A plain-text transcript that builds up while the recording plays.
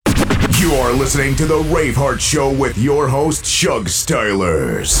You are listening to the Raveheart Show with your host, Shug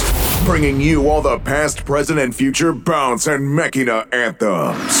Stylers, bringing you all the past, present, and future bounce and Mechina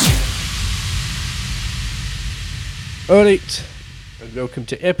anthems. Alright, and welcome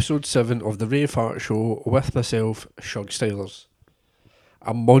to episode 7 of the Raveheart Show with myself, Shug Stylers.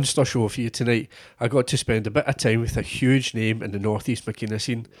 A monster show for you tonight. I got to spend a bit of time with a huge name in the Northeast Mechina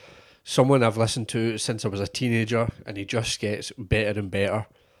scene. Someone I've listened to since I was a teenager, and he just gets better and better.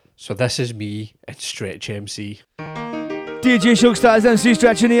 So this is me and Stretch MC. DJ Shug Stylers MC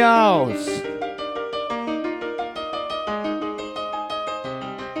Stretch in the house.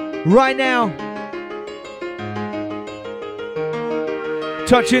 Right now,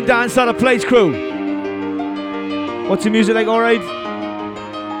 touching down inside the place crew. What's the music like, alright?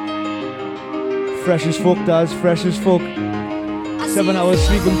 Fresh as fuck, does, fresh as fuck. 7 hours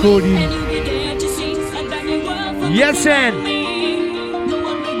sleep and codeine. Yes, and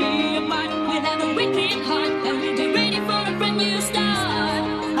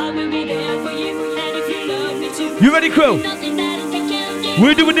you ready, crew?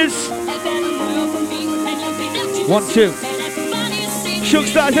 We're doing this. 1, 2. Shug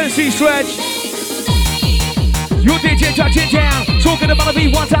Stylers MC Stretch. Your DJ touching down. Talking about a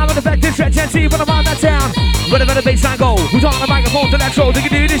beat one time and effective Stretch MC when I'm on that town. Wherever the baseline go, who's on the microphone to that show? They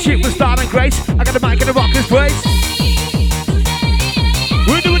can do this shit with style and grace. I got the mic and the rock this place.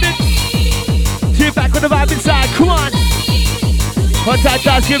 We're doing it. Sit back with the vibe inside. Come on. Hot tight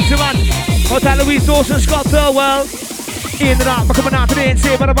Daz Gibson, man. Hot tight Louise Dawson, Scott Thurwell. In and out, I'm coming out to the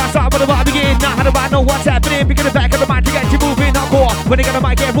insane. When I start, when I begin. Now how do I know what's happening? Picking the back of the mic to get you moving hardcore. When they got the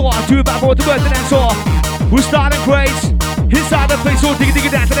mic, get raw. Do about more to work than that's all. We're starting great. Inside the place, so digga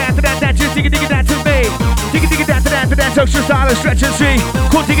digga dance to that, just digga digga dance with me. Digga digga dance to that, Shug Stylers Stretch and see.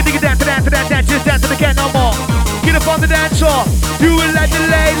 Cool digga digga dance to that, just dance to the cat no more. Get up on the dance floor, do it like the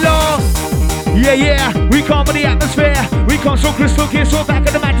lay low. Yeah, yeah, we come with the atmosphere. We come so crystal clear, so back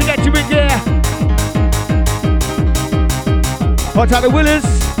of the mic to get you in there. Hot out the Willis,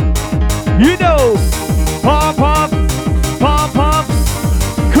 you know. Pom pom, pom pom.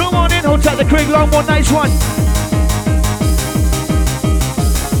 Come on in, hot out the Craig Long, one nice one.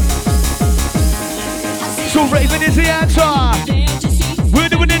 So Raven is the answer. We're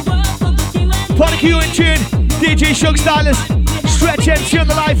doing it. Party Q and tune. DJ Shug Stylers, Stretch MC on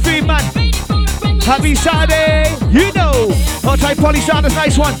the live feed, man. Happy Saturday, you know. Hot tight Polly Sanders,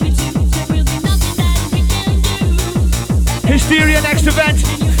 nice one. Hysteria next event,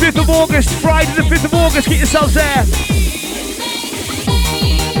 5th of August, Friday the 5th of August. Get yourselves there.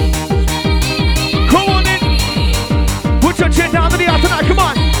 Come on in. Put your chin down to the after tonight, come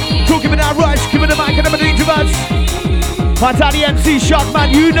on. So give it that rush, give it the mic and I'm an introvert. Hot tight the MC shot, man,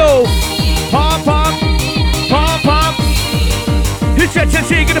 you know. Pom pom, pom pom. It's Stretch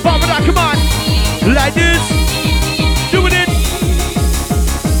MC, get the pop of that, come on. Like this, doing it.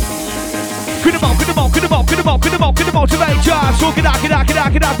 Get them on, to make jobs. So get out, beat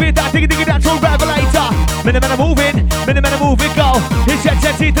that, digga, that's all revelator. Minute, moving, go. It's Stretch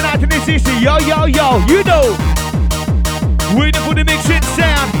MC tonight in this easy, yo, you know. Waiting for the mixing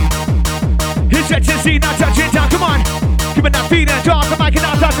sound. It's Stretch MC, now touching down, come on. Give me that feeling, drop the mic and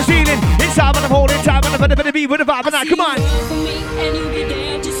now touch the ceiling. Inside when I'm holding time, when I'm gonna be with the vibe and now, come on.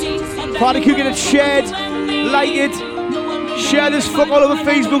 Party Q, get it shared, like it, share this fuck all over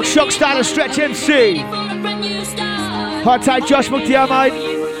Facebook, Shug Stylers Stretch MC. Hot tight Josh McTeer, mate.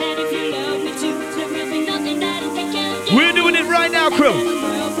 We're doing it right now, crew.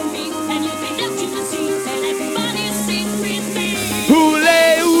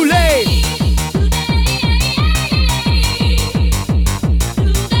 Hooray, hooray.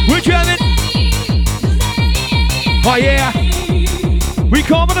 We're jamming. Oh yeah. We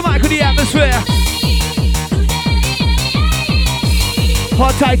come on the mic with the atmosphere.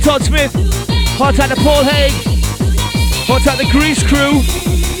 Hot tight Todd Smith. Hot tight the Paul Haig. Hot tight the Grease crew.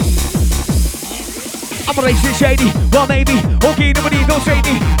 I'm a racist shady, well maybe. Okay, nobody don't say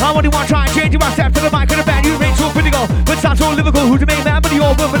me. I only want to try and change you. I step to the mic with a band. You remain so critical, but sound so lyrical. Who's the main man, but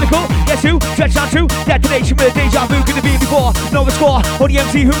you're vertical. Guess who? Stretch not true. Detonation with a deja vu. Could it be before? No score. Or the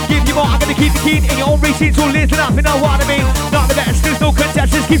MC who can give you more. I'm gonna keep the keen in your own racing. So listen up, you know what I mean. Not the best, there's no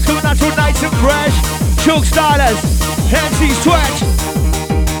contest. This keeps coming natural, nice and fresh. Shug Stylers, MC Stretch.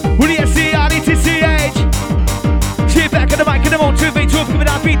 With the SCRETCH. Sit back at the mic and I'm on to me. Give me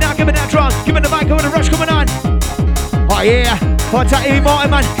that beat now, give me that drum. Give me the mic, with a rush coming on. Oh yeah, hot tight E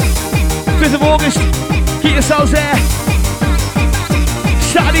Martin, man. 5th of August, get yourselves there.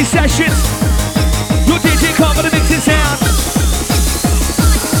 Saturday sessions. Your DJ come with a mixing sound.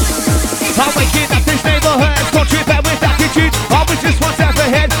 I'm waking up this neighborhood. Don't trip out with attitude. I was just one step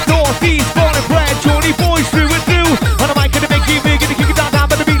ahead. Northeast.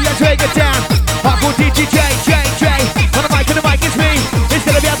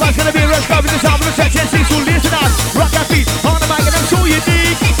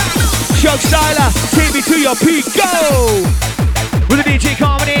 Shug Styler, take me to your peak, go! With the DJ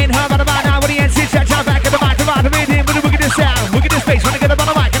coming in, how about now with the NC chat back at the mic, the rhythm with the wickedest sound, wickedest bass, when I get up on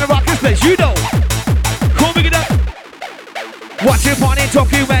the mic and I rock this place, you know. Come pick it up. Watch your party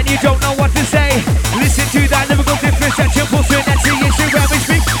talking when you don't know what to say. Listen to that lyrical difference that you're pulsing and see Instagram we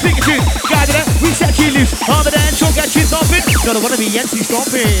speak. Speak it to, guide it up, we set you loose. On the dance, don't get you stomping. Gotta wanna be NC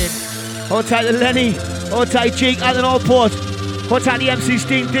stomping. Hold tight to Lenny, hold tight Jake at the Northport. Hold tight the MC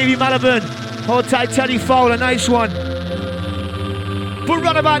Sting, Davey Malaburn. Hold tight Teddy Fowler, nice one. But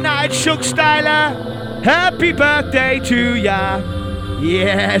right about now, it's Shug Styler. Happy birthday to ya.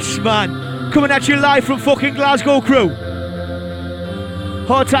 Yes, man. Coming at you live from fucking Glasgow, crew.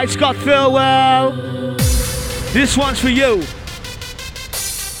 Hold tight, Scott Thirlwell. This one's for you.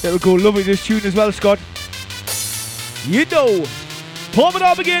 There we go, lovely this tune as well, Scott. You know. Pump it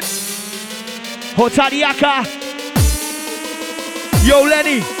up again. Hold tight, Yaka. Yo,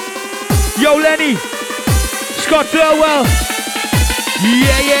 Lenny. Yo, Lenny. Scott Thirlwell.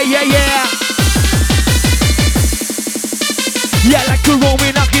 Yeah. Yeah, like a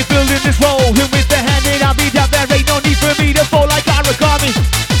Roman, I keep building this role. And with the hand in, I'll be down. There ain't no need for me to fall like origami.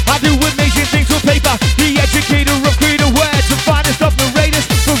 I do amazing things with paper. The educator of creative words. The finest of narrators.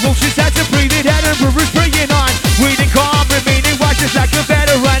 Ferocious as a breathing head and brewers praying on. Waiting calm, remaining wise just like a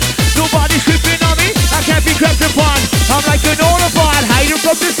veteran. Nobody's creeping on me, I can't be crept upon. I'm like an Autobot, hiding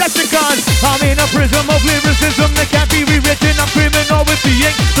from Decepticons. I'm in a prism of lyricism that can't be rewritten. I'm criminal with the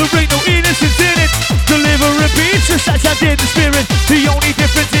ink, there ain't no innocence in it. Delivering beats just as I did the spirit. The only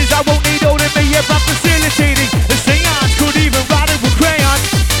difference is I won't need older me if I'm facilitating. The seance could even write it with crayons.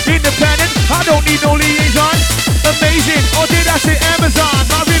 Independent, I don't need no liaison. Amazing, or did I say Amazon?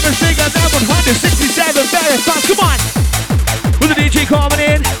 My river's bigger than 167 marathons, come on. With the DJ coming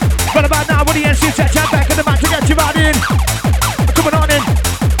in. Right about now with the NC chat back in the back to get you right in. Coming on in.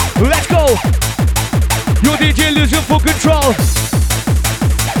 Let's go. Your DJ losing full control.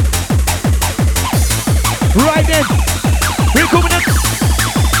 Right then. We're coming in.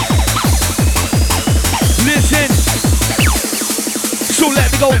 Listen. So let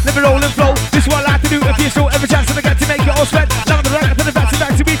me go, let me roll and flow. This is what I like to do if you show every chance that I get to make it all sweat. Now I'm the right to the back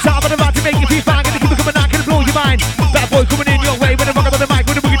to be top of the back to make you feel fine. Gonna keep it coming out, gonna blow your mind. Bad boy coming in your way when I'm rocking on the mic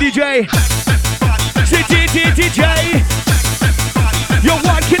with the boogie DJ. DJ. Yo,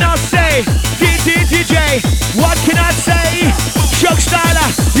 what can I say? DJ, what can I say? Shug Styler,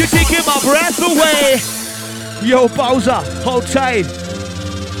 you're taking my breath away. Yo, Bowser, hold tight.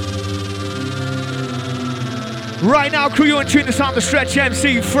 Right now, crew, you're in tune to on the Stretch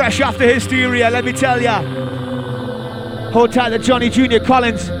MC, fresh after Hysteria, let me tell ya. Hold tight to Johnny Jr.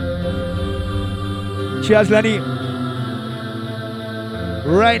 Collins. Cheers, Lenny.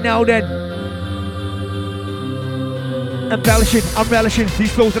 Right now then. Embellishing, I'm relishing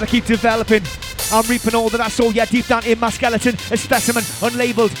these flows that I keep developing. I'm reaping all that I sow, yeah, deep down in my skeleton. A specimen,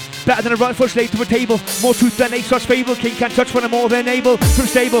 unlabeled, better than a right foot laid to a table. More truth than a such fable. King can't touch when I'm more than able. Too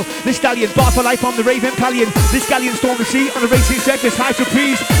stable, this stallion, bar for life on the Raven Pallion. This galleon storm the sea on a racing surface, high to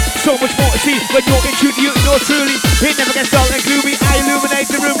breeze. So much more to see when you're in tune, you know truly. It never gets dull and gloomy, I illuminate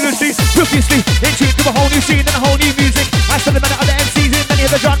the room loosely. Ruthlessly, in tune to a whole new scene and a whole new music. I spend a minute on the MCs in many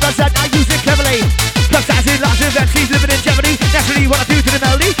of the genres that I use it cleverly. Plus as in lots of MCs living in jeopardy. Naturally what I do to the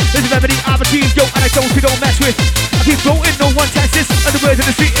melody is a remedy I've achieved, yo, and I don't mess with. I keep floating, no one tests this. And the words of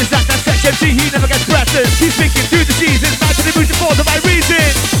the street is that Stretch MC, he never gets breathless. He's speaking through the seasons, back to the music for the right reason.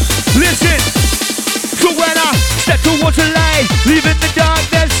 Listen, so when I step towards the light, leaving the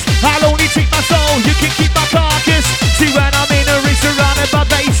darkness, I'll only take my soul, you can keep my carcass. See when I'm in a race surrounded by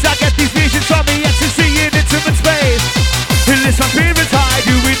bass, I get these visions from the ecstasy in intimate space. Unless my spirits high,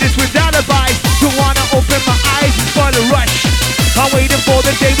 doing this without a bite. Don't wanna open my eyes and spoil a rush. I'm waiting for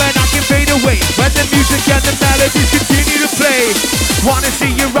the day when I can fade away, when the music and the melodies continue to play. Wanna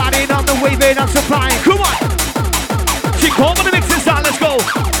see you riding on the wave that I'm supplying. Come on! Take home on the mixing sound, let's go!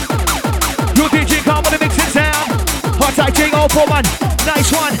 Your DJ come on the mixing sound. Hot tight J, all for one.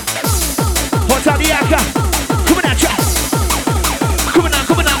 Nice one. Hot tight the Aka. Coming at ya. Coming on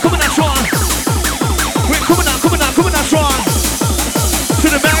strong. We're coming on strong. To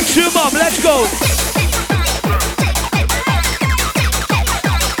the maximum, let's go.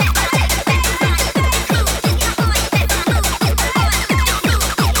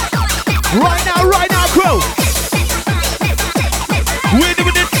 Right now, crew. We're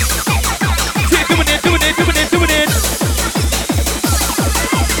doing it. Doing it.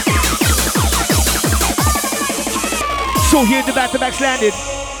 So here the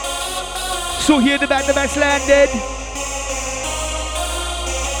back-to-backs landed.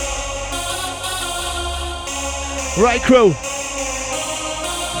 Right, crew.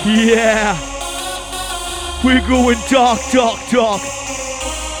 Yeah. We're going dark.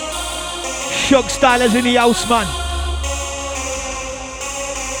 Shug Stylers in the house, man.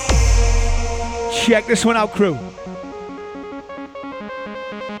 Check this one out, crew.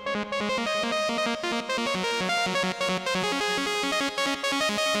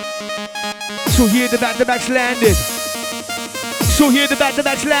 So here the back-to-backs landed. So here the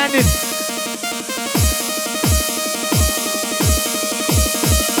back-to-backs landed.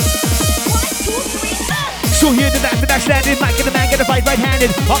 So here the back-to-backs landed. Mike and the man get a fight right-handed.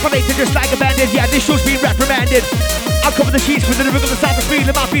 Operating just like a bandit. Yeah, this show's been reprimanded. I'll cover the sheets with the lyrical the sound of feeling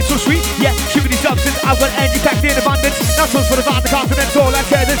my beat so sweet. Yeah, sugary substance, I've got energy packed in abundance. Not songs for the father confidence, all I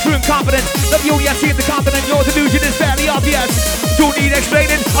care is true and confidence. Not the only I see in the continent, your delusion is fairly obvious. Don't need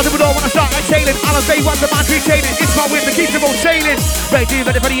explaining, I'll do it all when I start like sailing. I'll obey what the man's retaining, it's my wind that keeps the boat sailing. Ready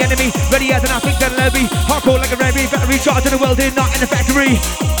for the enemy, ready as an athlete that'll be hardcore like a Revy, better recharge in the world, not in the factory.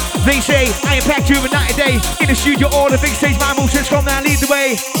 They say, I impact you in night and day. In the studio or the big stage, my emotions come now lead the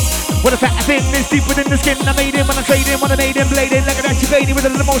way. What a fat thing is deep within the skin. I made him when I trade him, when I made him bladed. Like an activated with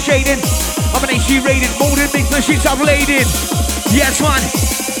a little more shading. I'm an HG rated, molded, big machines are related. Yes, man.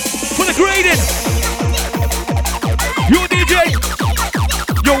 For the grading. Yo, DJ.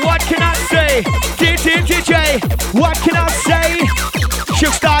 Yo, what can I say? DJ. What can I say?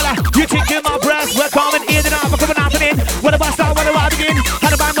 Shug Styler, you taking my breath. We're coming in and out, we're coming out and in. When do I start, when do I begin?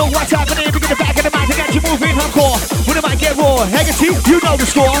 How do I know what's happening? Begin the back of the mind to get you moving hardcore. When do I get raw? Haggerty, you know the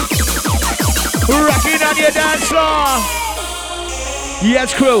score. Rocking on your dance floor.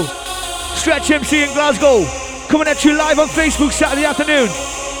 Yes, crew. Stretch MC in Glasgow. Coming at you live on Facebook Saturday afternoon.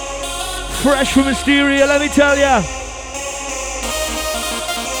 Fresh from Mysteria, let me tell ya.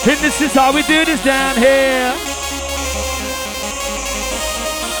 And this is how we do this down here.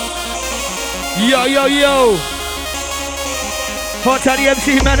 Yo. Hot Taddy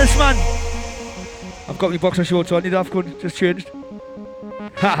MC Menace, man. I've got my boxer shorts on, you know, I've just changed.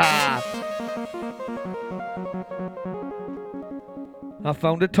 Haha. I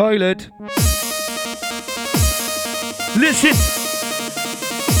found a toilet. Listen.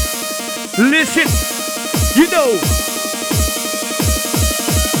 You know.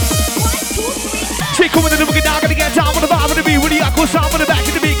 Take over the number, get down, gonna get down with the vibe of the beat. With the aqua sound with the back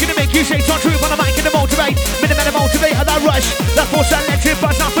of the beat. Gonna make you shake, talk truth on the mic and the motivate. Minute motivate and that rush. That force that electric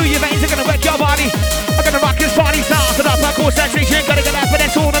buzz now through your veins. I'm gonna wreck your body. I'm gonna rock this party. Start it up, that core sensation. Gotta get that for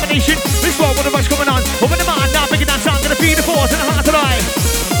that soul nomination. This world with the rush coming on. Open the mind, now big enough sound. Gonna feed the force in the heart tonight.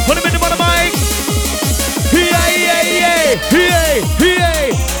 Put them in the bottom mic. Yeah.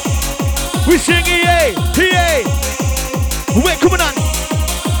 We sing yeah. We're coming on.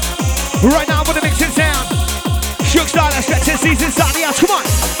 Right now with the mixing sound. Shug Styler, stretching season, inside the house, come on.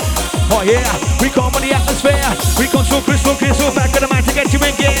 Oh yeah, we come on the atmosphere. We come so crystal clear, so back to the mic to get you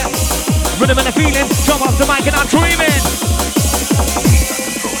in gear. Rhythm and a feeling, jump off the mic and I'm dreaming.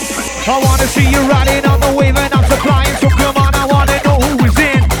 I wanna see you riding on the wave and I'm supplying. So come on, I wanna know who is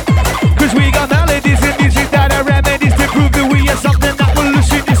in. Cause we got melodies and music that are remedies to prove that we are something that will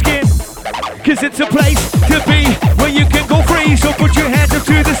loosen your skin. Cause it's a place to be where you can go free. So put your hands up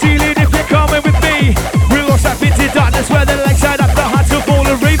to the ceiling if you're coming with me. We'll all step into darkness where the lights light up the hearts of all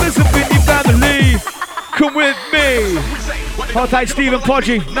the ravers up in your family. Come with me. Hot tight Stephen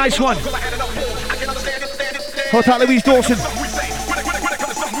Podgy, nice one. Hot tight Louise Dawson.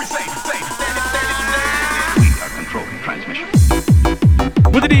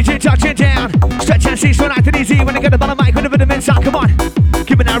 With the DJ touching down. Stretch and see so nice and easy when I get up on the mic with the rhythm inside. Come on.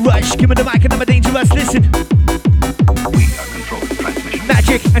 Give me that rush, give me the mic and I'm a dangerous. Listen.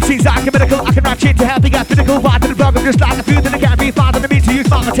 Magic and seems like a miracle. I can ratchet to help you get physical. Part of the program just like a food that I can't be farther than me to use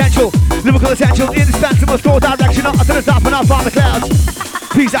my potential. Lyrical essential, indispensable, store direction up to the top and up on the clouds.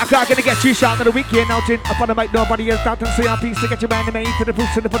 Please, I'm gonna get you shouting at the weekend out in up on the mic, nobody else out and say I'm peace to get your man made to the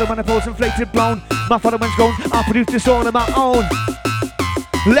proofs and the put them on the post inflated blown. My following's gone, I'll produce this all on my own.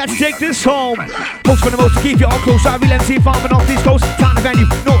 Let's take this home. Post for the most to keep you all close. I real MC farming off these coasts. Time to venue,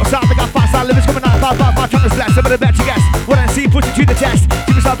 notice out, I got fast. Our livers coming out, my tongue is blessed. I'm gonna bet you guess. What I see, push it to the test.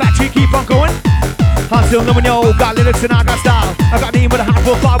 Keep yourself battery, keep on going. I'm still knowing yo, got lyrics and I got style. I got name with a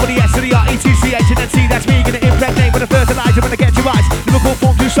handful, fire with the S to the R, E, T, C, H, and then C. That's me, gonna impregnate with a fertilizer when I get your eyes. Lyrical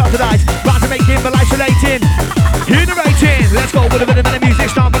form to subsidize. Round to make him, but isolating. Iterating. Let's go with a bit of music.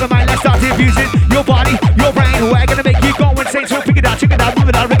 Start with the mind, let's start diffusing. Your body, your brain, we're gonna make you go insane. So pick it out, check it out,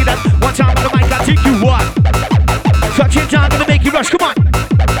 move it out, ring it out. One time on the mic, I'll take you what? Touching down, gonna make you rush, come on.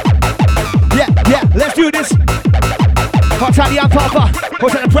 Yeah, let's do this. Hot Taddy and Papa,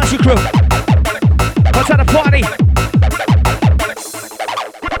 hot at the pressure crew. Hot at the party.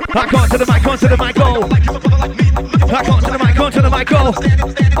 Back onto the mic, go. Back onto the mic, mic,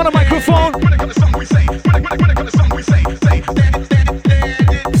 on the microphone.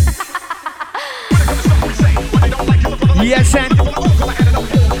 Yes, and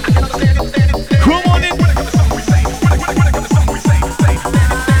come on in.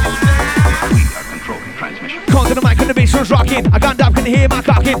 Come to the mic and the bass was rocking. I got up, can hear my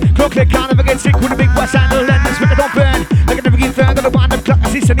cocking. Clock click, can't ever get sick with a big west handle. And this with the don't burn. Like I never get further, the wind up clock, I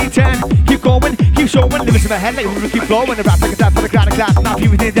see sunny turn. Keep going, keep showing. Living in my head like a river, keep flowing. The rap like a tap for the crowd of class. Now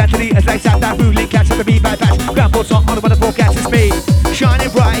you with identity as like that ruling catch at the beat by patch. Grandpa song on the weather forecast is me. Shining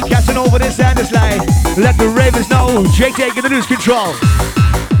bright, casting over this endless light. Let the ravens know, Jake taking the lose control.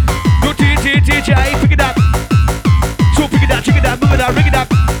 Go DJ, pick it up. So pick it up, check it out, move it out, ring it up.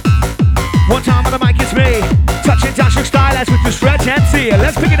 One time on the mic, it's me. Touching down your style as with the stretch MC.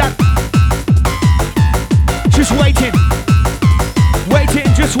 Let's pick it up. Just waiting.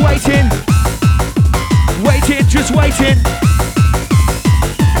 Waiting, just waiting. Waiting, just waiting.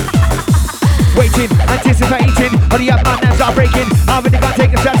 Waiting, anticipating. Hurry up, my hands are breaking. I really gotta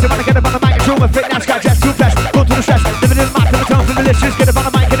take a step. So when I get up on the mic, I show my fit now. Scratch, that's too fast. Go to the stress. Living in the mic, and the tone from the listeners. Get up on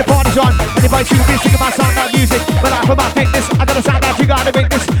the mic, and the party's on. Anybody choose this, think of my song, not music. But I'm for my fitness. I gotta sound out, you gotta make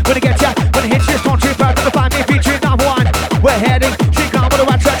this. When I get ya, when it hits this country, proud to find me featuring number one. We're heading, shake on with the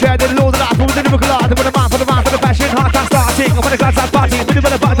one track, heading low the life, with the lyrical art, with the mind for the mind for the passion, heart time starting. And when the glass are partying, with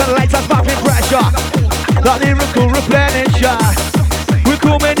the button, the lights are sparkling pressure. The lyrical replenisher. We're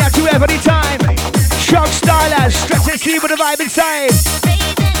coming at you every time. Shock stylers, stretch and see with the vibe inside.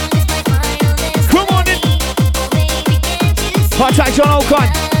 Come on in. Hot tight John Ocon.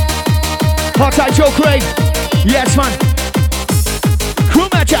 Hot tight Joe Craig. Yes man. Come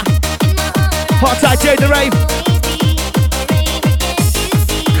at ya. Hot tight Jay the Rave.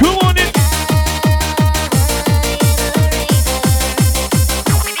 Come on in.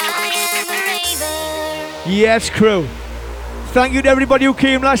 Yes crew. Thank you to everybody who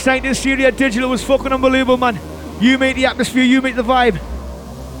came last night to Syria Digital. It was fucking unbelievable, man. You made the atmosphere, you made the vibe.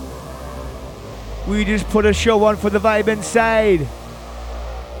 We just put a show on for the vibe inside.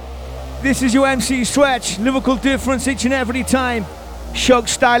 This is your MC Stretch. Lyrical difference each and every time. Shug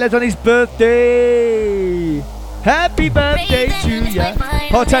Stylers on his birthday. Happy birthday to ya.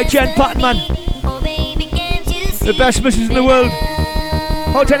 Hot tight Jen Patton, man. The best missus in the world.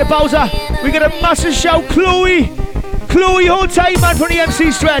 Hot tight Bowser. We got a massive show, Chloe. Chloe, hold tight, man, for the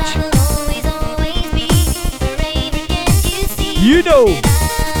MC Stretch. You know.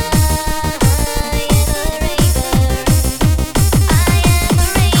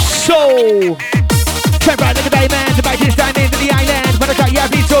 So, try right like a diamond to bite his diamond into the island. When I got your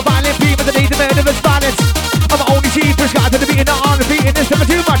beat so violent, people that need the murderous violence. I'm only cheap, prescribed to the beating, not on the beat. And this time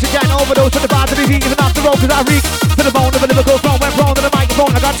too much again, overdose to the bar to be even off the road, cause I reek to the bone of a lyrical phone. Went prone to the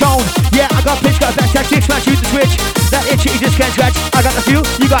microphone, I got tone. Yeah, I got pitch, got back tactics, smash, shoot the switch. That itch, you just can't scratch. I got the feel,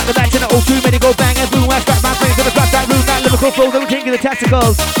 you got the match, and the O2 made it go bang and boom. I strap my brain to the crack that room, that lyrical flow, that king of the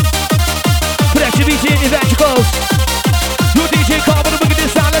tacticals. Put extra beats in your ventricles. Your DJ call with a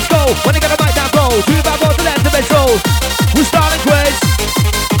wicked sound, let's go. When they got a mic down, bro, to the back road, the left, the best roll. We're starting quiz.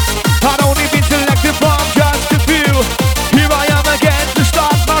 I'd only been selected from just a few. Here I am again to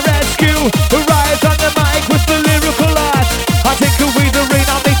start my rescue. Arrived on the mic with the lyrical art. I take away the rain,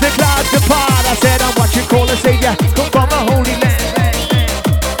 I'll make the clouds depart. I said I'm what you call a savior, come from the holy land.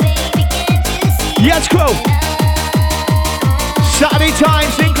 Yes, crew. Saturday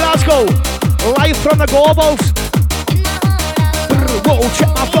Times in Glasgow. Live from the Gorbals. Whoa,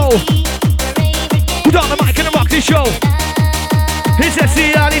 check my flow. Put on the mic and rock this show. It's a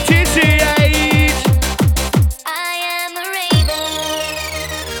CLETCH.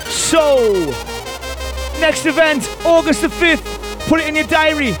 So, next event, August the 5th. Put it in your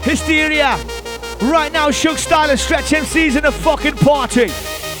diary. Hysteria. Right now, Shug Stylers, Stretch MCs in a fucking party.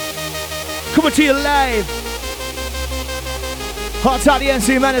 Coming to you live. Hot out the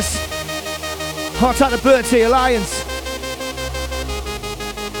NC Menace. Hot out the Birthday Alliance.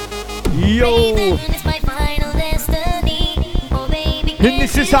 Yo. And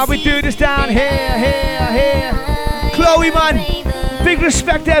this is how we do this down here. Chloe, man. Big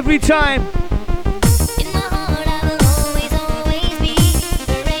respect every time.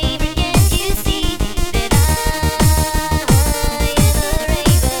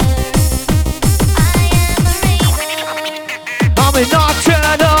 I'm a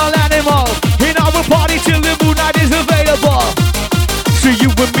nocturnal animal. In our party till the moonlight is available. So you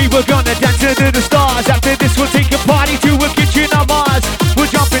and me, we're gonna dance under the stars. After this, we'll take a party to a kitchen on Mars. We'll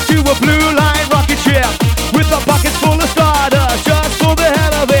jump into a blue line rocket ship with our pockets full of stardust, just for the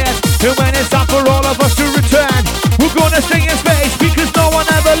hell of it. And when it's time for all of us to return, we're gonna stay in space because no one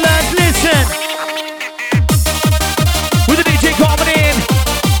ever learns. Listen, with the DJ call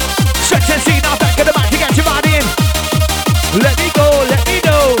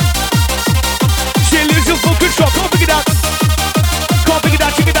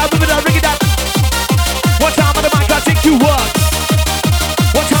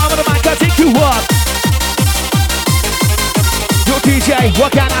way.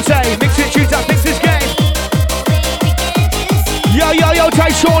 What can I say? Mix it, choose up, mix this game. Yo,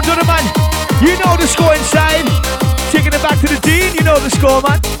 tight Sean to the man. You know the score inside. Taking it back to the Dean, you know the score,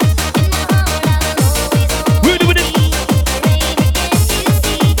 man. We're doing it.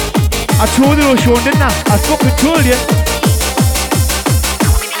 I told you, Sean, didn't I? I fucking told you.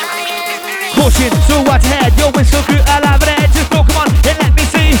 Caution, so what's ahead? Yo, we're so good, I'll have it ahead. Just go, come on, and let me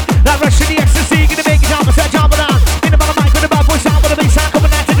see. That rush to the ecstasy, gonna make it jump, I said jump around. In the bottom mic with the bad boy sound, with the bass sound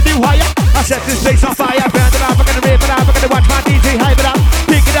coming out to the new higher. I set this place on fire, burn it up, I'm gonna rip it up, I'm gonna watch my DJ hype it up.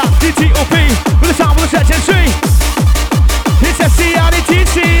 Pick it up, DTOP, with the sound, with the section 3. It's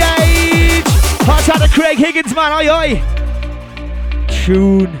SCRDTCH. Hot out of Craig Higgins, man, oi oi.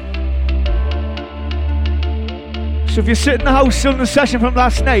 Tune. So if you're sitting in the house still in the session from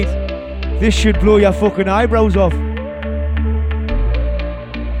last night, this should blow your fucking eyebrows off.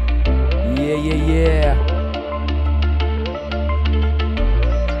 Yeah.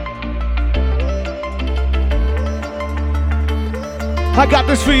 I got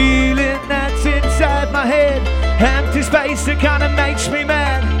this feeling that's inside my head. Empty space that kinda makes me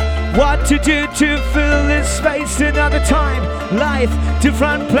mad. What to do to fill this space another time? Life,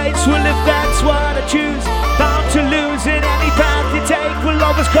 different place, well if that's what I choose. Bound to lose in any path you take will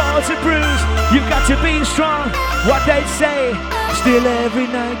always cause a bruise. You've got to be strong, what they say. Still every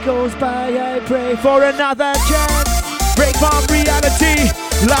night goes by, I pray for another chance. Break from reality,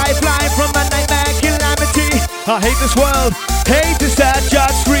 lifeline from a nightmare calamity. I hate this world, hate this that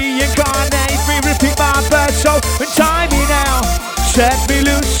just reincarnate me, repeat my birth, so untie me now, set me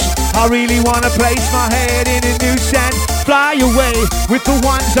loose. I really wanna place my head in a noose and fly away with the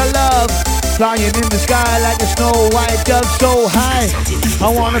ones I love. Flying in the sky like a snow white dove so high. I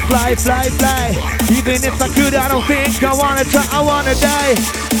wanna fly, fly, fly. Even if I could, I don't think I wanna try, I wanna die.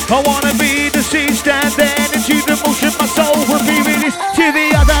 I wanna be deceased and then into the motion my soul will be released to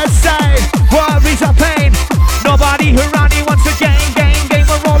the other side. Worries are pain, nobody around you wants a game, we're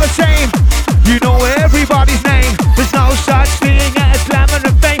all the same. You know everybody's name, there's no such thing as glamour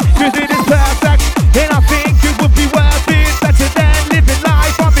and fame, cause it is perfect, and I think it would be worth it, better than living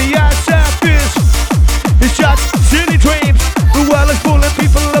life on the earth's surface. It's just silly dreams, the world is pulling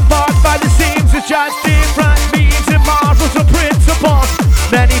people apart by the seams. It's just different means and marvels of principles.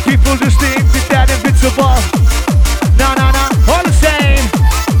 Many people just think that they're invincible. No, all the same.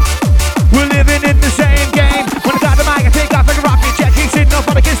 We're living in the same game. When I got the mic, I take off like a rocket. Check it, sitting up,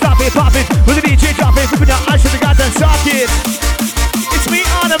 but I can't stop it. Pop it, with the DJ drop it. Ripping your eyes to the goddamn socket. It's me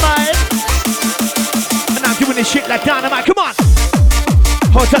on the mic, and I'm doing this shit like dynamite. Come on.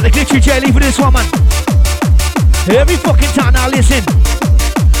 Hold tight the glitchy jelly for this one, man. Every fucking time I listen.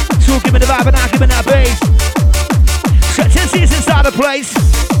 So give me the vibe and I'll give me that bass. Such as is inside the place.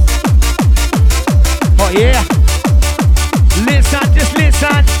 Oh yeah. Listen, just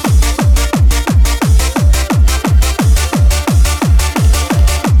listen.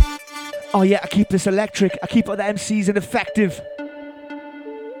 Oh yeah, I keep this electric. I keep all the MCs and effective.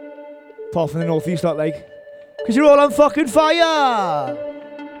 Apart from the northeast, not like. Because you're all on fucking fire.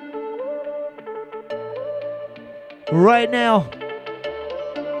 Right now.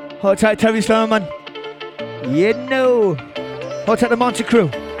 Hold tight, Terry Sloman. You know. Hold tight the Monte Crew.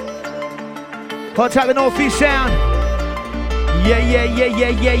 Hold tight the Northeast Sound.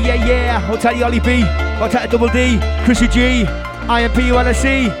 Yeah. Hold tight the Ollie B. Hold tight the Double D. Chrissy G. IMP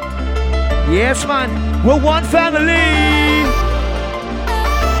ULSC. Yes, man. We're one family.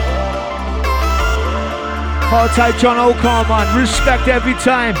 Hold tight John O'Connor, man. Respect every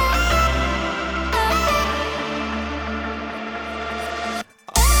time.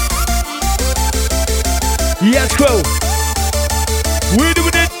 Yes, crew. We're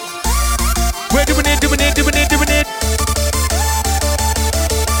doing it.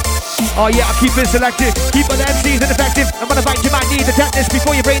 Oh yeah, I keep it selective. Keep on the MCs and effective. I'm gonna fight you might need to tap this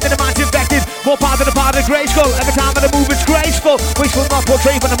before your brain and the mind's infected. More part of the grey skull. Every time that I move it's graceful. Wasteful not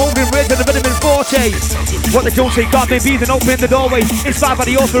portrayed when I'm moving red to the vitamin forte. What they don't say, God may be, then open the doorway. Inspired by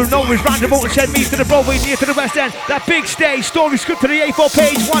the author who knows random and send me to the Broadway near to the West End. That big stage, story script to the A4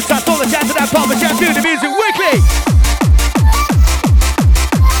 page. Once I saw the chance of that pop, I'm doing the music weekly.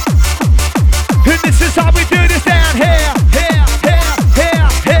 And this is how we do this down here.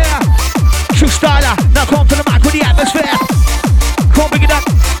 True styler, now come to the mic with the atmosphere. Come pick it up,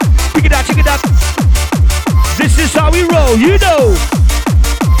 check it up. This is how we roll, you know.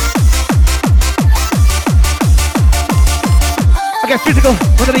 I get physical,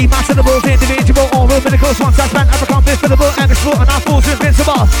 one of the master the bulls, individual, all real miracles. Once I spent, I become visible, and it's and our fools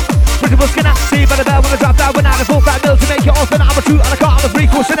invincible. Principles cannot see by the bell when I drop down, when I full 5 mil to make it open. I'm a true and I can't, I'm a freak,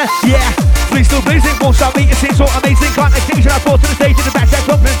 sinner. Yeah. Please still blazing, won't stop me, it seems so amazing. Can't occasion, I brought to the stage in the back, that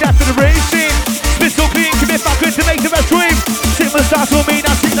confidence after the racing. Spit so clean, commit my good to make the best dream. Sit with the stars for me,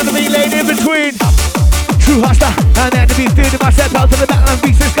 now sitting on the main lane in between. True hustler, and then to be feeling myself out to the battle and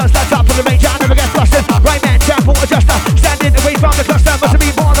beats this guns, that's top of the range, I never get flustered. Right man, tempo adjuster, standing away from the cluster, must have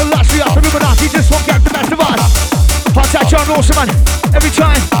been more than lust. We are the Illuminati, just won't get the best of us. Hot touch John Rawson, man, every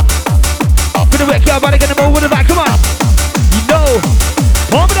time. For the wick, everybody get them over the back, come on. You know,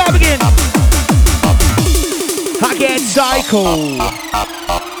 warm it up again. I get psycho.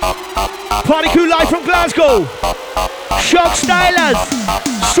 Party crew live from Glasgow. Shock Stylers,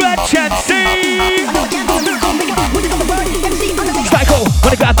 stretch and see. Psycho,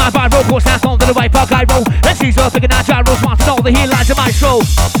 when I grab my bar, roll, post hands on to the right park, I roll. Let's see, so figuring out gyros, wanting all the heel lines of my show.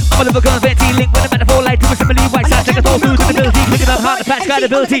 I'm a lyrical venti, link with a metaphor, like to a simile, white side, take a thought through to the ability, clicking up hard to patch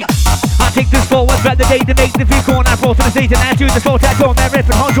credibility. I take this forward, grab the day to make the free corner, brought to the state and do the slow tag, on that rip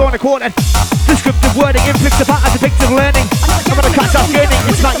and hold on a quarter. Descriptive wording inflicts the part as a picture of learning. I'm gonna catch up gaining,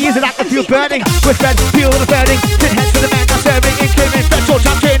 it's not easy that I feel burning. With red, feel the burning, pin heads for the man I'm serving, including special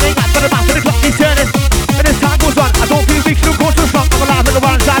jump training. I'm gonna master the clock, he's turning. And as time goes on, I don't feel weak, no go too strong. I'm alive in the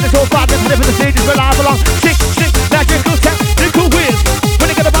one side, it's all bad, and living the stage is where I belong. Sick, magical, technical wheels.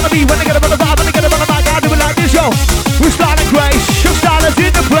 When they get up on the beat, when they get up on the vibe, when they get up on the mic, I do it like this, yo. We're starting grace, show stylers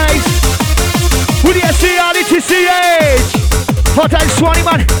in the place. With the SCRDTCH. Hot time Swanee,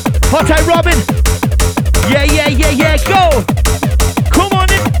 man. Hot time Robin. Yeah, go. Come on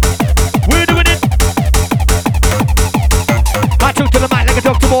in. We're doing it. I took to the mic like a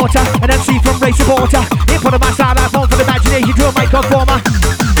duck to water. An MC from Race Supporter. Input of my style, I'm known for the imagination to a mic performer.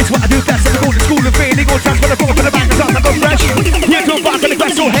 It's what I do best, I go to school and failing. Go transfer the phone for the back, the top, I go fresh. Here to back on the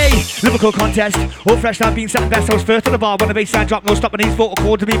quest, so hey. Lyrical contest. All fresh, now being second best. I was first on the bar when the baseline dropped. No stopping these vocal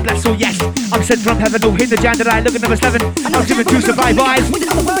cords to be blessed, so yes. I'm sent from heaven, no hit the gender, I look at number 7. I was given to survive vibes.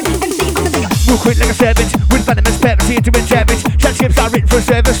 Real quick like a servant, with venomous purpose here to interpret. Transcripts are written for a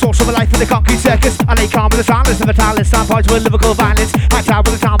service, source of a life in the concrete circus. I lay calm with the silence of a talent, standpoints with lyrical violence. I tie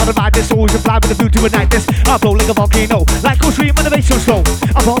with the time of the madness, always apply with the boot to ignite this. I blow like a volcano, like go stream when the bass so slow.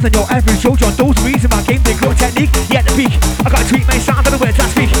 I'm more than your average Joe John Doe's reason my game, they grow technique. Yet the peak, I gotta tweak my sound of the words I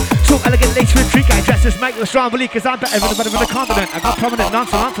speak. So elegant, lace with trick, I dress this mic with a strong belief, cause I'm better than a confident. I got prominent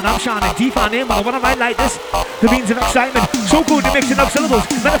nonchalant and I'm shining deep on him. When I write like this, the means of excitement. So good at mixing up syllables,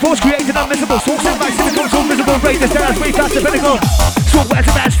 metaphors created unmissable. So by cynical, so miserable, rate the stars way past the pinnacle. So where's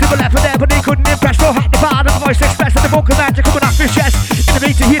the best, still left there, but they couldn't impress. No hat the bar, the voice expressed, and the vocal magic coming off your chest.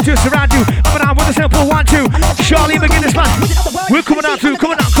 Innovator here to surround you, coming on with a simple 1-2. Charlie McGinnis, man, we're coming on through,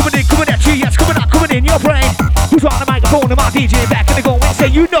 coming in at you, yes, coming in your brain. Who's on the microphone, and my DJ back in the go and say,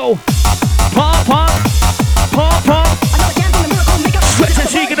 you know, pump, stretch and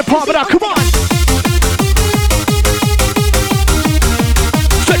shake and pump it up, come on.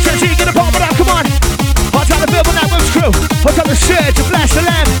 Stretch and shake and pump it up, come on. Hot out the Billboard Networks crew, hot out the Surge, the Blast, the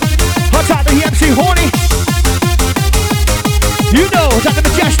Lamb, hot out the MC Horny. You know, hot out the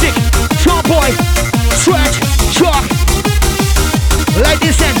Majestic, Trump Boy, Stretch, Chalk, like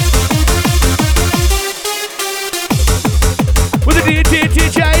this then. With the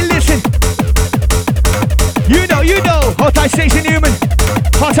DJ, listen. You know, hot out Stacey Newman,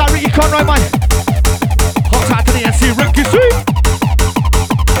 hot out Ricky Conroy, man. Hot out to the MC Ricky C.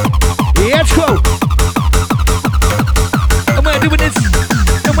 Yeah, it's cool. And we're doing this.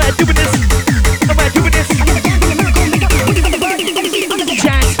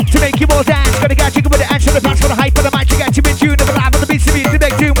 Chance to make you all dance. Gotta get you with the answer, the dance for the hype, for the mic to get you in tune. Never live on the beats to me to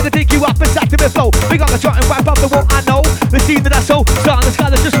make tune. When they take you up and stack to the flow. We got the shot and wipe up the wall, I know. The scene that I saw, star in the sky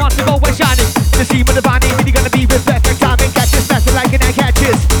that just wants to go where shining. The scene with the band name, you're gonna be with perfect timing. Catch this method like an egg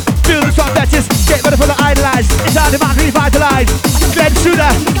catches. Feel the song touches, get ready for the idolize. It's our demand revitalize. Glenn Suda,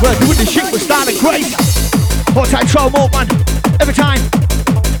 we're doing the shit, we're starting great. Hot time troll mode, man, every time.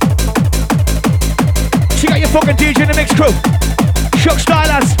 She got your fucking DJ in the mix crew. Shock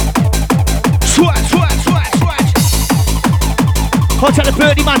Stylers. Swatch. Hot time the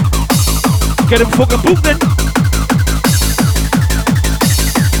birdie, man. Get him fucking booping.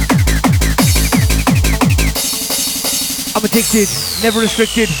 I'm addicted, never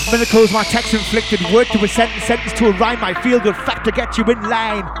restricted. Miracles my text inflicted. Word to a sentence to a rhyme. I feel good fact to get you in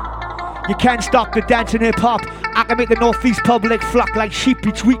line. You can't stop the dance in hip-hop. I can make the Northeast public flock like sheep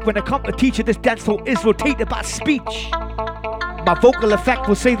each week. When I come to teach you, this dance floor is rotated by speech. My vocal effect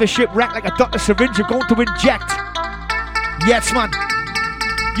will save a shipwreck like a doctor syringe you're going to inject. Yes, man.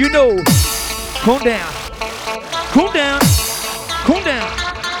 You know. Calm down.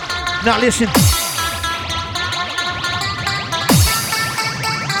 Now listen.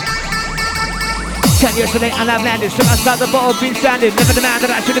 10 years too late and I've landed. Still outside the ball, been standing. Never the man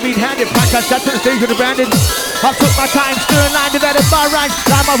that I should have been handed. Podcast set to the stage with the branding. I've took my time, still in line, developed my rhymes.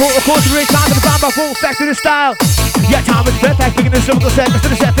 Line my vocal cords, raise time to find my full effect in the style. Yeah, time is perfect, kicking the syllable seconds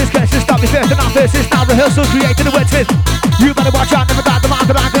to the set. This question stop me first and not first. It's now rehearsal, creating the wordsmith. You better watch out, never doubt the mind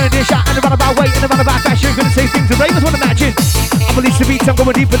that I'm gonna dish out. And the run about weight and the run about fashion. Gonna say things the ravers wanna imagine. I'm release the beats, I'm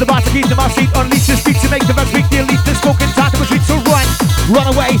going deep with the bars to keep them off seat. Unleash the speech to make the speak the elite. The spoken time to retreat, so run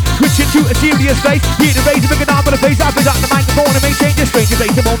away, switch into a serious face. Here to raise a big arm with a face. I've been on the microphone and maintain this range of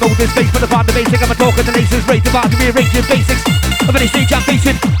bass. I won't know this space, but upon the basic, I'm a talker, the laces, rate the bar to rearrange the basics of any stage I'm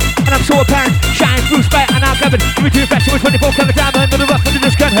facing. And I'm so apparent, shine through spare and I'm covered. Give me too fast, so 24 karat diamond, but the rough and the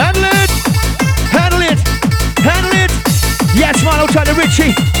just can't handle it. Handle it, handle it. Yes, man, I'll try to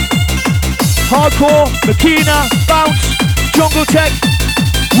Richie. Hardcore, Makina, Bounce, Jungle Tech,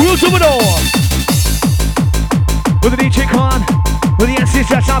 rules of it all. With the DJ Khan, with the NC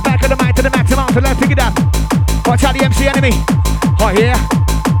stretch out back of the mic to the maximum, so let's pick it up. Watch out the MC enemy. Right here.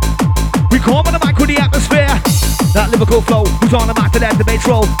 We come on the mic with the atmosphere. That lyrical flow, who's on the mic to let the bass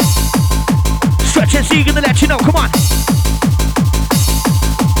roll. Stretch and see, gonna let you know, come on.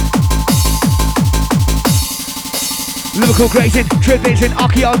 Lyrical grazing, trailblazing,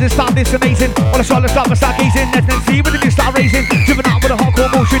 archaeologists found this amazing. On a solid start, I start gazing, let's then see with the new star raising. Driven out with a hardcore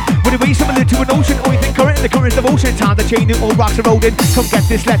motion, with a way similar to an ocean. Only thing current in the currents of ocean. Time to chain it, all rocks are rolling. Come get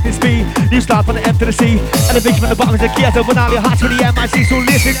this, let this be. New start from the M to the C. Elevation from the bottom is the key. So when all your hearts for the MIC. So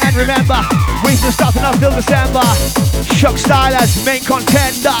listen and remember, wait for the start and until December. Shock Stylers, main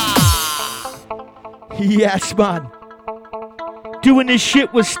contender. Yes, man. Doing this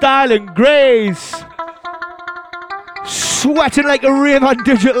shit with style and grace. Sweating like a rave on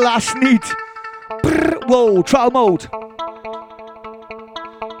digital last night. Brr, whoa, trial mode.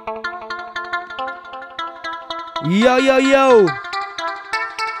 Yo, yo, yo.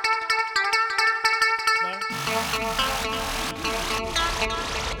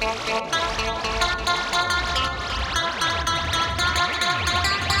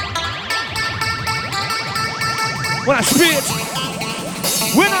 When I spit,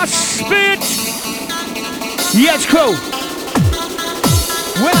 yes, cool.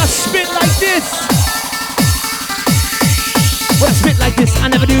 When I spit like this, I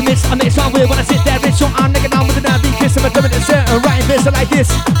never do miss. I make sound weird when I sit there, it's so I'm nigga down with the nerve kiss. I'm a drum in the certain writing this like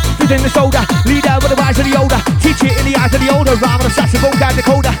this. Feeling the shoulder, leader with the rise of the older. Teach it in the eyes of the older, rhyme on a sax and vocal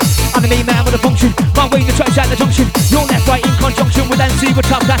decoder. I'm the main man with a function, my way to touch at the junction. Your left right in conjunction with MC with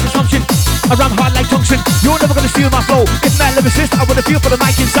top class assumption. I rhyme hard like tungsten, you're never gonna steal my flow. If man lyricist, I wanna feel for the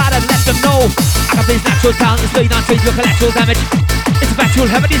mic inside and let them know I got these natural talent, displayed on stage, your collateral damage. It's a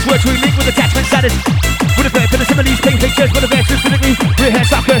factual habit, these words we link with attachment status. With a verb and a similes, take pictures with a verse specifically.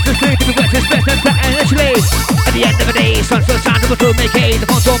 Rehearse our curses, clear to the words, best and flat and initially. At the end of the day, sun first sound of a full make hay. The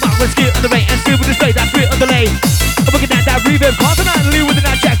console mark with skill on the rate and still with display that real underlay. I'm looking at that reverb consonantly with an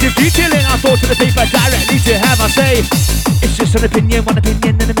adjective detailing our thoughts to the paper directly to have our say. It's just an opinion, one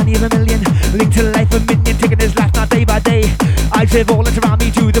opinion and a money of a million. Linked to life of minion, taking his life not day by day. I drive all that's around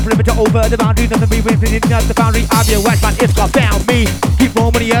me to the perimeter over the boundary. Nothing be within the boundary. I'm your white man, it's got found me. Keep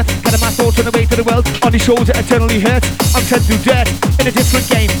roaming the earth, gather my thoughts on the way to the world. On these shoulders that eternally hurt, I'm sent through dirt in a different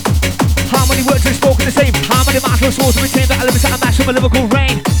game. How many words are spoken the same? How many martial swords to retain the elements that I mash from a lyrical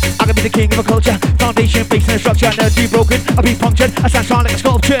rain? I can be the king of a culture, foundation based on a structure, never be broken, I'll be punctured, I stand strong like a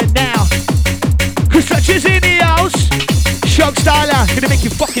sculpture now. Cause such is in the house, Shock Styler, gonna make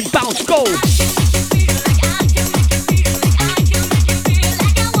you fucking bounce, go!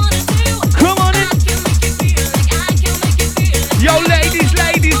 Come on in! Yo ladies,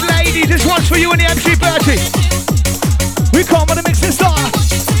 ladies, ladies, this one's for you and the MC Bertie. We come on the mixing star.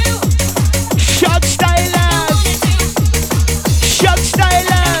 Shock Stylers, Shock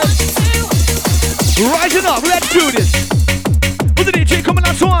Stylers. Rising up, let's do this. With the DJ coming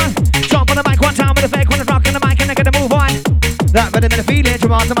out on. Jump on the mic one time with a fake, when I rock on the mic and I gotta move on. That rhythm and the feeling,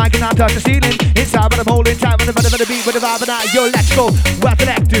 drum on the mic and I touch the ceiling. Inside but I'm holding tight with the beat with the vibe and I, yo, let's go. We're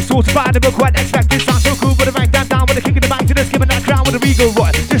collectors, so to find the book, quite expected. Sounds so cool, but the rank down with the kick of the mic to this, giving that crown with a regal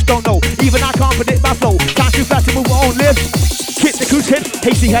roar. Just don't know, even I can't predict my flow. Time too fast to move my own lift. Hit the cruise hit,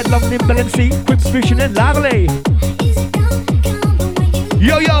 hasty headlong, nimble and see, quick suspicion and lively.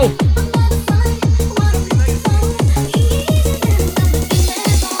 Yo, yo.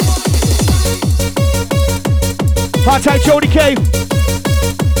 Hard tight Jody K.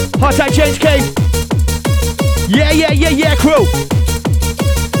 Hard tight James K. Yeah, crew.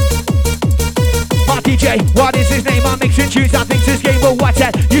 My DJ, what is his name? I'm mixing tunes, I think this game will watch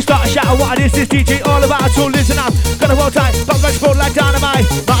that. You start a shout, what is this DJ all about? So listen up, gonna hold tight, but let's explode like dynamite.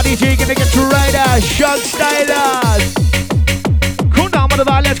 My DJ gonna get straighter, Shock Stylers. Cool down with the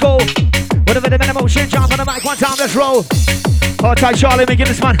vibe, let's go. With a bit of an emotion. motion, jump on the mic one time, let's roll. Hold tight, Charlene, we get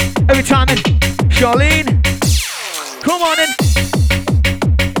this man every time in. Charlene, come on in.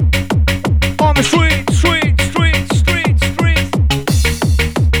 On the street.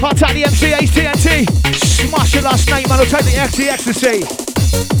 Hold tight the MC, AT&T. Smash it last night, man, I'll take the XT ecstasy.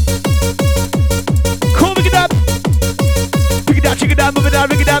 Cool, pick it up. Pick it up, check it down, move it down,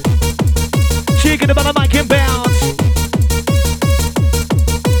 pick it up. Shake it up on the mic and bounce.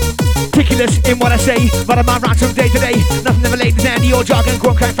 Ridiculous in what I say, but I'm on from day to day. Nothing ever late than your jargon.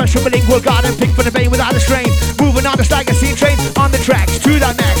 Grown kind fresh from a lingual garden. Pick from the vein without a strain. Moving on the stagger scene train. On the tracks, to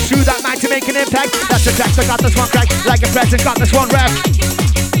that max, to that mic to make an impact. That's the tracks, I got this one crack. Like a present, got this one rap.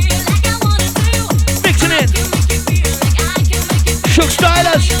 Mixing in. Shook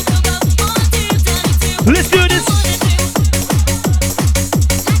Stylers. Let's do this.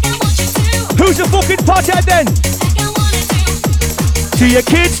 Who's a fucking pothead then? Do your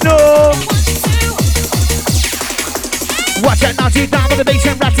kids know? Watch out now, see down with the bass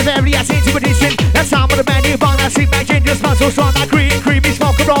and raps of every ass into addition. That's time with the brand new bong, that sweet my ginger smells so strong, that green, creamy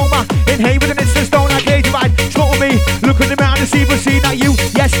smoke aroma. Inhale with an instant stone, like lazy ride. Smoke with me, looking around to see, but see not you.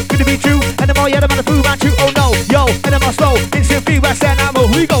 Yes, could it be true? And the more you have about the food, man, too. Oh no, yo, and I'm all slow. Instant free west and ammo.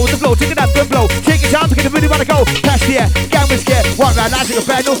 We go with the flow, take it up and blow. Take your time, because I really wanna go. Past here, get with scared. Walk right, like a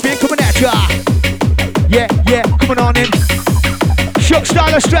bad, no fear coming at ya. Yeah, coming on in. Shook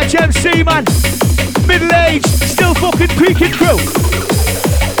Styler, Stretch MC, man. Middle age, still fucking peaking crew.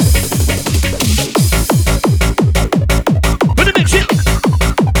 With the mix it.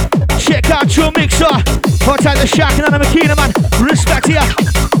 Check out your mixer. Hot out the shack and I'm a keener, man. Respect here.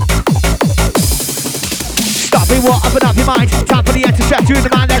 Stop me, what up and up your mind. Time for the end to stretch you in the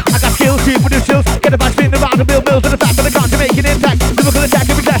mind. I got skills, deep with the skills. Get a band spinning around and build to the fact that I can't make an impact. Lyrical attack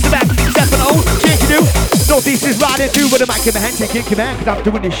every glass of back. Step on old, shake you do. Northeast is riding through with a mic in my hand, taking command, cause I'm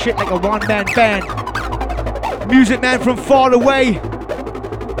doing this shit like a one-man band. Music man from far away.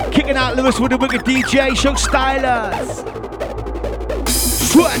 Kicking out Lewis with a wicked DJ, Shook Stylers.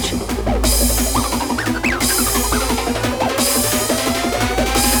 Switch.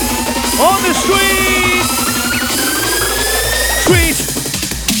 On the streets,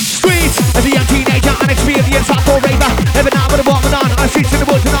 as a young teenager, unexperienced hardcore raver. Every night with a walking on the streets in the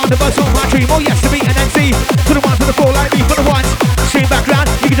woods and on the bus on my dream. Oh yes, to be an MC, to the ones to the floor like me, for the ones. Same background,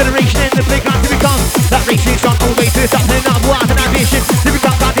 new generation in the playground to become. That racing song all the way to the top, and I'm wild and ambition. To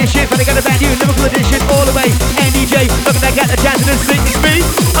become audition, but I got a brand new lyrical edition all the way. NDJ, looking to get a chance to sing. It's me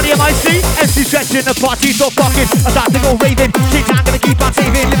on the MIC, MC stretching the party so fucking. I start to go raving, shit I'm gonna keep on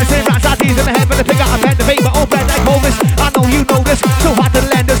saving. Limiting rats, ideas in my head, but I pick out a pen to make my own bed like Hovis. I know you know this, so hard to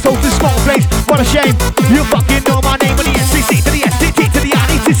lend us, so to small place. What a shame, you fucking know my name. With the SCC to the STT to the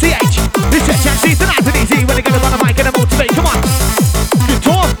RETCH. It's SMC to the Z when I get up on the mic and I motivate. Come on,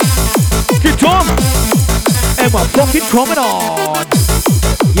 good Tom, and we're fucking coming on.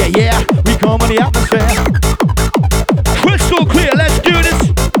 Yeah, we come on the atmosphere. Crystal clear, let's do this.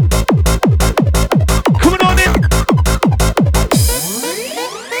 Coming on in.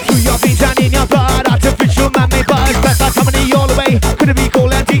 Through your veins and in your blood, artificial man-made buzz. Best by harmony all the way. Could it be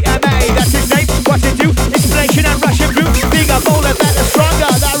called MDMA? That's his name. What's it do? Inspiration and rushing through. Bigger, bolder, better,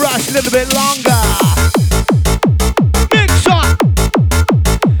 stronger. That rush a little bit longer. Mix on.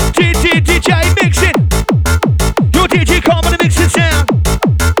 DJ mixing. Your DJ come on and mix it sound.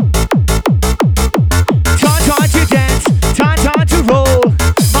 Time to dance. Time to roll.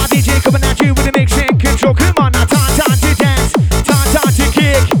 My DJ coming at you with the mixing control. Come on now, time to dance. Time to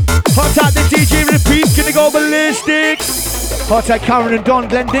kick. Hot out the DJ repeat, gonna go ballistic. Hot out Karen and Don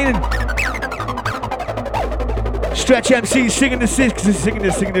blending. Stretch MC singing the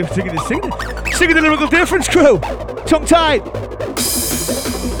lyrical difference crew. Tongue tied.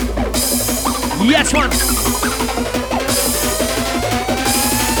 Yes, man.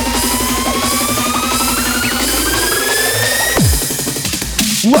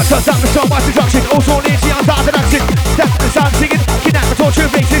 What's up, the song, what's destruction? Also on the on top of action. Step the sound singing, kidnap the torture,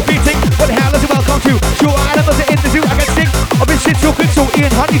 racing, beating. What the hell is it welcome to? Sure, animals are in the zoo, I can sing. I've been shit so quick, so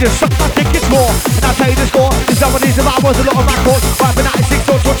Ian Hunt, just suck my dick, it's more. And I'll tell you the score, this is what it is, if I was a lot of records. 596,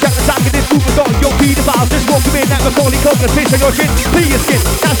 so check the sound, get this movement on. Yo, be the boss, just walk him in, that Macaulay Culkin, piss on your chin, peel your skin.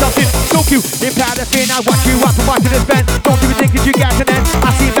 Now something, so cute, in paraffin, I watch you up and watch it bend. Don't even think that you got to end. I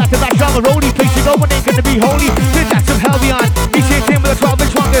see that the back's on the roadie, place you know when ain't gonna be holy. Then that's some hell beyond. He takes in with a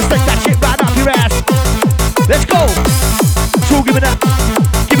 12-inch one, gonna stick that shit right off your ass. Let's go. So give it that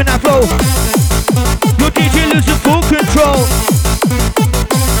flow. Your DJ loses full control.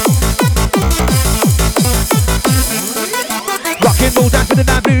 Rock and roll down to the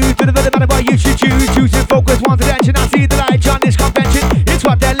night blue, to the matter what you should choose. Choosing focus, one attention. I see the light on this convention. It's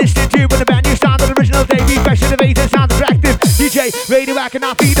what they're listening to when the band new style of the original. the rack and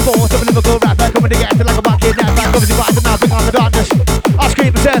I feed the force of a Liverpool rapper coming to get like a bucket that back over the right and now bring on the darkness. I'll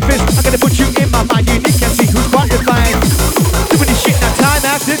scrape the surface, I'm gonna put you in my mind, unique and see who's quantified. Doing this shit now time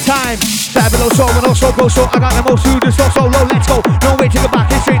after time. Fabulous soul and also go so I got the most who just so solo, let's go. No way to go back,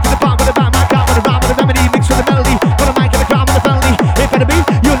 it's straight to the park with the back, my car with the rhyme with the remedy, mix with the melody, put a mic in the crowd with the felony. It better be,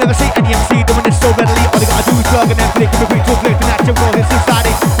 you'll never see any MC doing this so readily. All you gotta do is plug and then flick and repeat to flip and that's your role, it's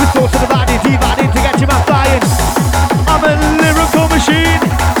society. With thoughts of the body, dividing to get you my flying. I'm a lyrical machine,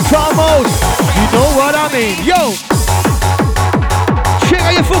 almost, you know what I mean. Yo, check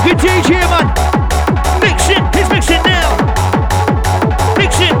out your fucking DJ, man. Mixing, he's mixing now.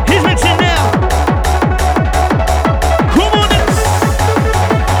 Mixing, he's mixing now. Come on in.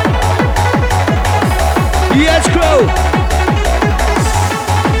 Yes, Crow.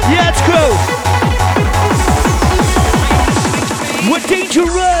 Yes, Crow. We're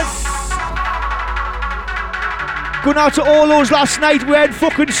dangerous. Going out to all those last night wearing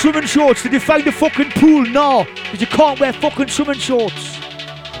fucking swimming shorts. Did you find the fucking pool? No, because you can't wear fucking swimming shorts.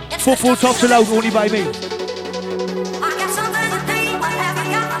 Football tops allowed only by me.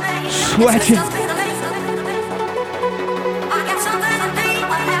 Sweating.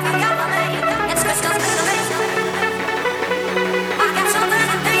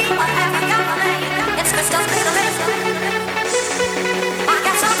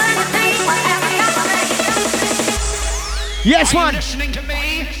 Yes, man.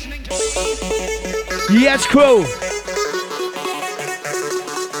 Yes, Crow.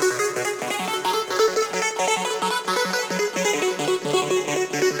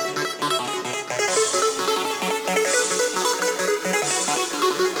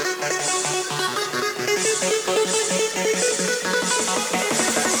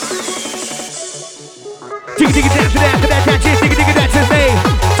 Digga digga down to that, that's it. Digga digga that's me.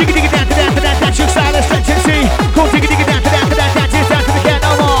 Digga digga down to that, that's your silence, stretch and see. Go digga digga down to that, that's it. Down to the cat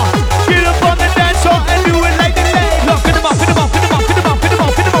no more. Get up on the dance floor and do it like the leg. Locking them up, get them up, get them up, get them up, get them up,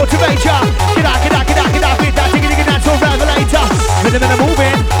 get the motivator. Get out, get out, get out, get out, get that digga digga dance floor revelator. Minute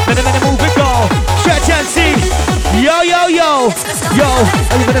moving, minute moving, go. Stretch and see. Yo, yo, yo, yo.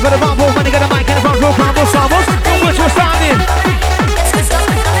 Are you gonna go to the bump, man? You got a mic in the front row, crumble, summers. From which we're starting.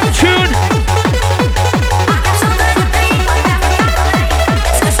 Tune.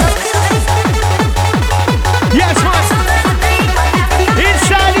 Yes, man.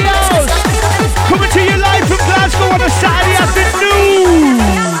 Inside the house. Coming to you live from Glasgow on a Saturday afternoon.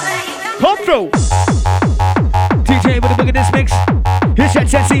 Come through. DJ with a big of this mix. Here's Chet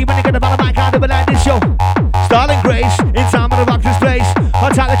Sensi when you get the ball of mic on the behind this show. Starling Grace in time of the rock this place.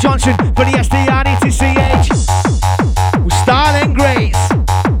 On Tyler Johnson for the SDR-ETCH. Starling Grace.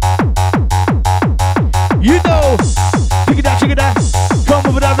 You know. Pick it up. Come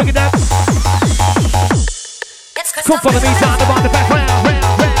over there, pick it up. Come follow me down the bar, the back round.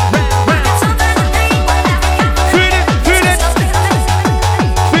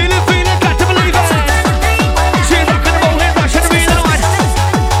 Feel it, got to believe it. She's rockin' the bowling, rushing the real on.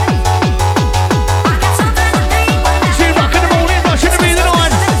 She's rockin' the bowling, rushing the real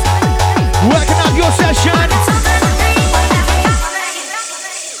on. Working up your session.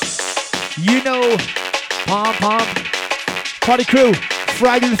 You know, pom. Party crew.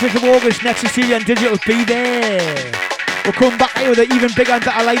 Friday the 5th of August, next to Celia and Digital, be there. We'll come back here with an even bigger and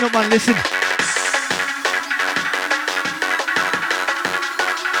better lineup, man. Listen.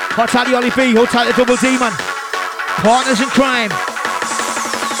 Hot Tally Ollie B, Hot Tally Double D, man. Partners in crime.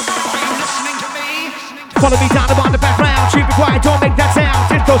 Follow me down the bar in the background. Keep it quiet, don't make that sound.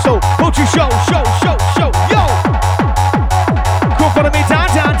 Disco so, won't you show, yo. Come follow me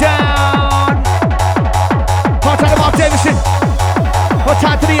down. Hot Tally Mark Davison. Hot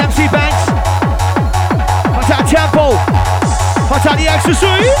time to the MC Banks. Hot time Tempo. Hot time the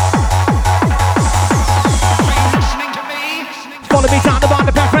Ecstasy. Follow me down the bar in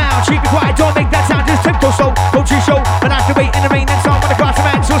the background. Keep it quiet, don't make that sound. Just tempo so, don't you show. But I have to wait in the rain and sun when the grass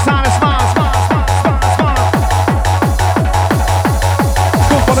man. So silent, smile.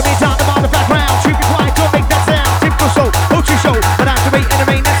 Come follow me down the bar in the background. Keep it quiet, don't make that sound. Tempo so, don't you show. But I have to wait in the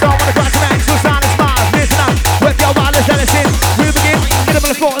rain and sun when the grass man. So silent, smile. Listen up, with your wireless Ellison. We'll begin. Get up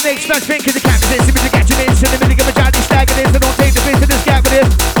on the floor and they expect think cause the cap is this. If you get you this, and the minute of a giant stagger this. I don't take the piss to this gap with this.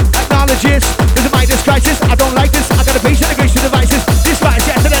 Acknowledge this, there's a Midas crisis. I don't like this, I got a patient against the devices. This guy's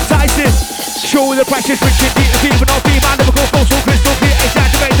yet to entice this. Show the practice, Richard, deep, people not be man, never go full, so crystal clear,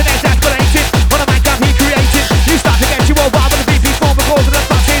 exaggerate and exasperated. On a mic he created. You start to get you over with the BP form because of the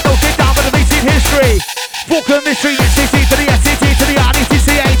fucking don't sit down with the recent history. Fuck the mystery, SCT to the SCT to the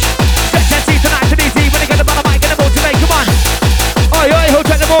RETCH. Set SC tonight to DT when they get the bottom mic and the motivate, come on. Oi, hold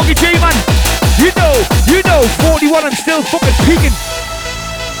tight the mortgage, man. You know, 41 I'm still fucking peaking.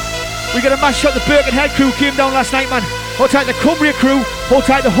 We got to mash up the Birkenhead crew, came down last night, man. Hold tight the Cumbria crew, hold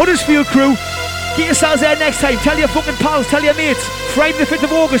tight the Huddersfield crew. Get yourselves there next time. Tell your fucking pals, tell your mates. Friday the 5th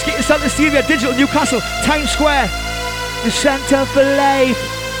of August, get yourself to Styria Digital Newcastle, Times Square. The centre for life.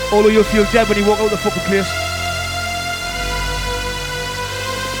 Although you'll feel dead when you walk out the fucking place.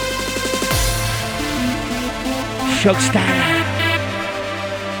 Shug style.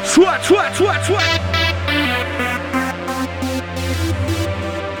 Swat, swat, swat, swat.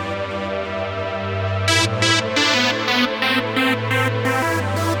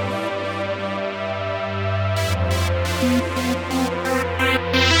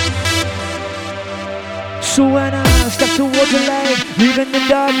 So when I step towards the light, leaving the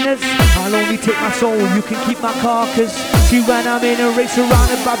darkness, I'll only take my soul, you can keep my carcass. See when I'm in a race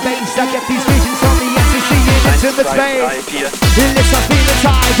surrounded by bass, I get these visions from the ecstasy and into the space. In this I feel the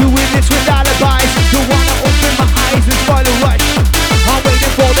tide, doing this with alibis. Don't wanna open my eyes and spoil the rush. I'm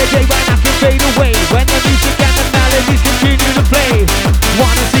waiting for the day when I can fade away, when the music and the melodies continue to play.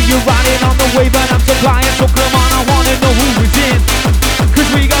 Wanna see you riding on the wave and I'm supplying, so come on, I wanna know who is in.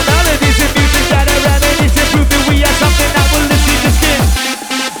 Cause we got melodies and music that are reminiscent, proof that we are something that will lift the skin.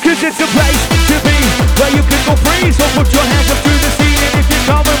 Cause it's a place to be, where you can go free. So put your hands up to the ceiling if you're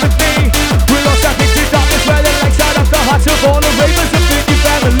coming with me. We're all stuck into darkness where the lights out of the hearts of all the ravers up in your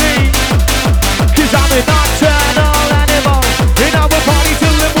family. Cause I'm a nocturnal animal, in our party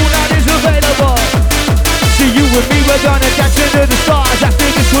till the moonlight is available. See you and me, we're gonna dance into the stars. After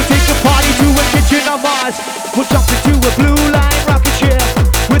this we'll take the party to a kitchen on Mars. We'll jump into a blue line rocket ship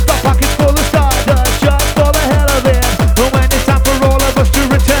with our pockets full of stardust, just for the hell of it. But when it's time for all of us to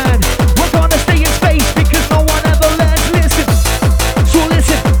return, we're gonna stay in space because no one ever learns. Listen, so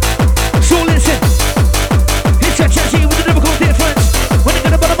listen, so listen. It's a chance with a difficult difference. When you're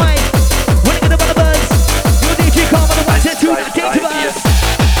gonna buy the mic, when you're gonna buy the buzz, your DJ come on the ones and two that dangerous.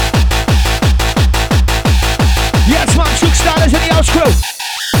 Yeah, it's my Shook Stylers and the house crew.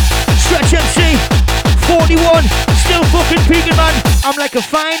 Stretch MC, 41, still fucking peeking, man. I'm like a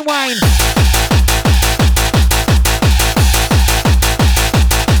fine wine.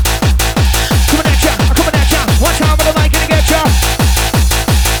 Coming at ya, one time on the mic and I get ya.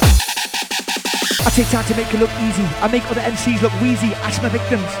 I take time to make it look easy. I make other MCs look wheezy. Ask my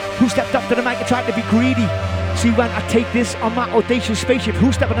victims who stepped up to the mic and tried to be greedy. See when I take this on my audacious spaceship,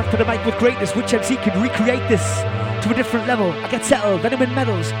 who's stepping up to the mic with greatness? Which MC can recreate this to a different level? I get settled, then I win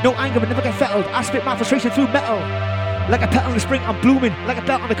medals. No anger, but never get fettled. I spit my frustration through metal. Like a petal in the spring, I'm blooming. Like a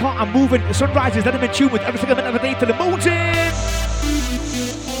belt on the car, I'm moving. The sun rises, then I'm in tune with everything I've ever day to the mountain.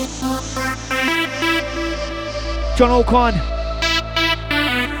 John O'Con.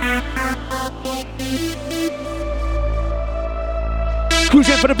 Who's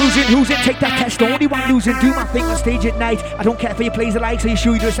in for the bruising? Who's in? Take that test. The only one losing. Do my thing on stage at night. I don't care if you plays the likes. Are you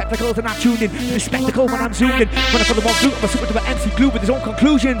sure you're receptacles and not tuned in to the spectacle when I'm zoomed in? When I put them on flute, I'm a super to an MC glue with his own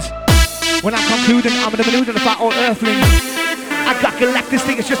conclusions. When I'm concluding, I'm in the mood and I fight all earthlings. I got Galactus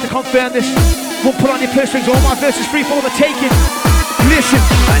thing, it's just to confirm this. Won't put on your purse strings, all my verses free for the taking. Listen,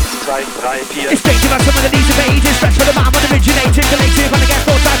 1, 2, 3, 4. It's dangerous, some of the needs of ages. Stretch for the man when originating, collective. And I get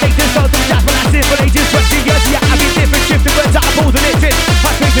thoughts I make this, so the jazz, but that's it for ages. 20 years, yeah, I've been different, shifting words out of pose and it's it.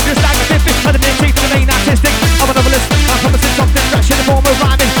 My things are just like a 50, and the take for the main artistic. I'm a novelist, I'm promising something fresh in the form of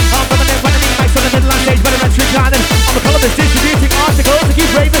rhyming. I'm dominant when I need mics on the middle and stage, but I'm reclining. I'm a columnist distributing articles to keep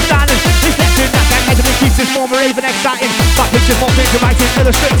raving standing. Reflecting that measurement keeps this form of raving exciting. My pictures more picture writing,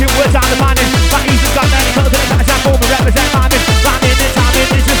 illustrating words I'm defining. My easy's got many colours in it, that form of represent rhyming. Rhyming and timing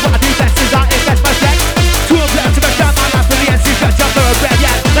is just what I do best, is I invest my sex. To a blast to my life for the NC, got jump for a bread,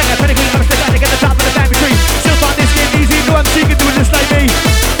 yeah. Like a pedigree, I'm a stick at the top of the family tree. Still find this game easy, no MC can do it just like me.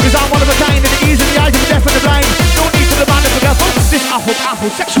 Cause I'm one of a kind, and the ease in the eyes of the deaf and the blind. No need to demand it for careful, this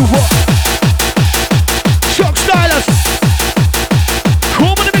apple, sexual what? Shock Stylers.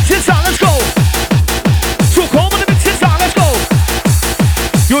 Come on the mix inside, let's go. So come on the mix inside, let's go.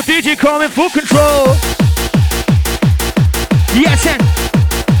 Your DJ come in full control. Yes and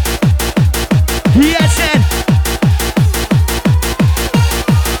yes and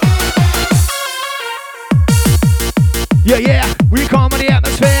yeah, we come in the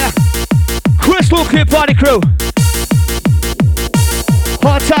atmosphere. Crystal Clear Party Crew.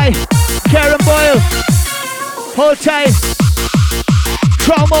 Hold tight, Karen Boyle. Hold tight,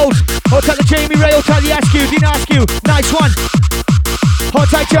 Tromos. Hold tight the Jamie Ray, hold tight the Askew, Dean Askew. Nice one. Hold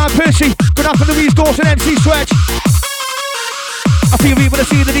tight John Percy. Good up for Louise Dawson, MC Stretch. I feel real when I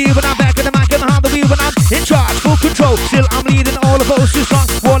see the deal, when I'm back in the mic and behind the wheel, when I'm in charge, full control. Still I'm leading all of us too strong.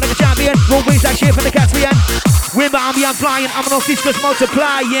 War like a champion, roadways like shit from the Caspian. Win by army, I'm flying. I'm an office just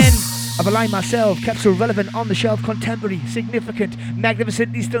multiplying. I've aligned myself, kept so relevant, on the shelf, contemporary, significant,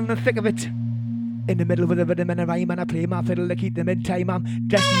 magnificently still in the thick of it. In the middle of a rhythm and a rhyme, and I play my fiddle to keep them in time. I'm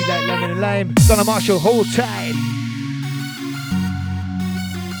destiny like lemon and lime. Donna Marshall, hold tight.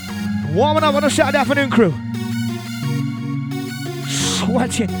 Warming up on a Saturday afternoon crew.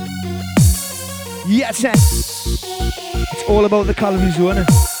 Sweating. Yes, sir. It's all about the calories, isn't it?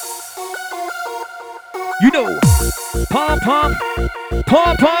 You know. Pump, pump,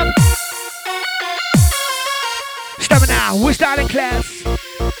 pump, pump. Stamina, we're starting class.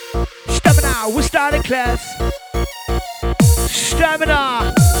 Stamina, we're starting class.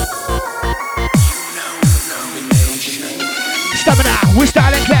 Stamina. Stamina, we're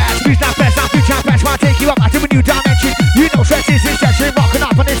starting class. Who's not best, not future best. Wanna take you up to a new dimension. You know, stretches in session, rocking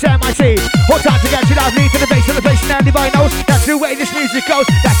up on this MIC. Hold time to get you down, lead to the bass and everybody knows. That's the way this music goes.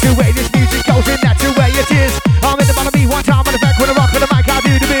 That's the way this music goes, and that's the way it is. I'm in the bottom of me one time on the back when I rock on the mic. I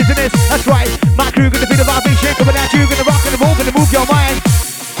do the business. That's right. My crew gonna be the vibration coming at you, gonna rock and roll, gonna move your mind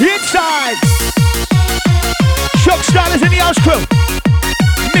inside. Shock Stylers in the house crew,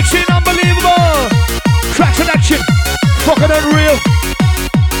 mixing unbelievable. Track selection, fucking unreal.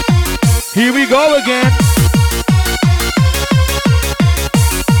 Here we go again.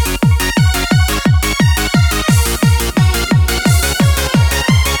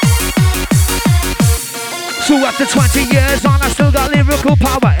 So after 20 years on, I still got lyrical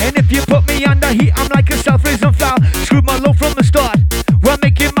power. And if you put me under heat, I'm like a self-raising flower. Screwed my low from the start, we're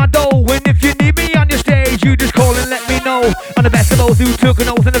making my dough. And if you need me on your stage, you just call and let me know. I'm the best of both who took an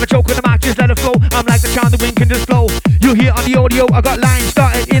oath and never choke on the mic, just let it flow. I'm like the sound the wind can just flow. You'll hear on the audio, I got lines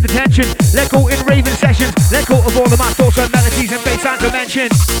started in the tension. Let go in raving sessions, let go of all of my thoughts and melodies and bass and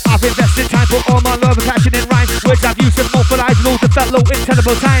dimensions. I've invested time for all my love and passion in rhymes. Words I've used and morphalized loads of felt low in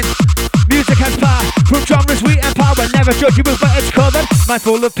terrible times. Music has power, from genres we empower. Never judge you, but it's covered.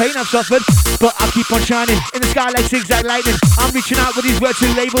 Mindful of pain I've suffered, but I'll keep on shining in the sky like zigzag lightning. I'm reaching out with these words to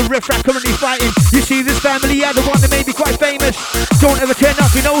label riff rap currently fighting. You see this family, yeah, the one that made me quite famous. Don't ever turn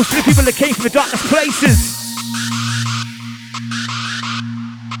off your nose to the people that came from the darkest places.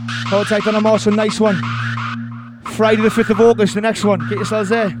 Hold tight on a Marshall, nice one. Friday the 5th of August, the next one. Get yourselves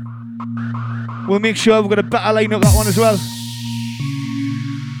there. We'll make sure we've got a better line up that one as well.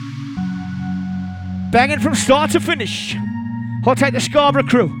 Banging from start to finish. Hold tight the Scarborough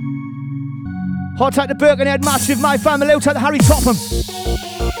crew. Hold tight the Birkenhead Massive, my family. Hold tight the Harry Topham.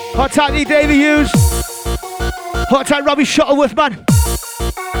 Hold tight the Davy Hughes. Hold tight Robbie Shuttleworth, man.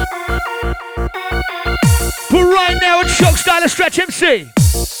 But right now it's Shock Style Stretch MC.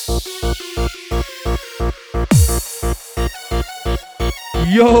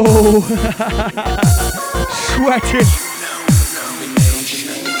 Yo. Sweating.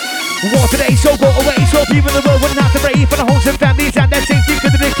 War today, so go away, so people in the world wouldn't have to pray for the homes and families and their safety.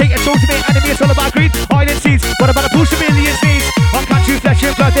 Could the dictate and show to me enemy, it's all about greed, oil and seeds. What about a boost of millions needs? On country, flesh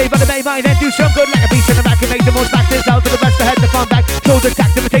and blood, they better make mine and do some good like a beast in the back and make the most back this out for the rest of the head to fun back. So the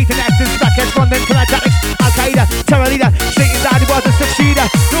tact, imitating actors, back as fun, then fanatics, Al-Qaeda, terror leader, Satan's daddy was a succeeder.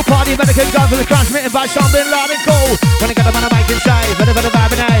 No party, American gun for the crown, smitten by Sean Bin Laden Cole. When I got them on a mic inside, better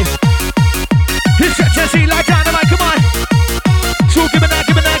vibe and I. His stretch and see like dynamite, come on. So give me that,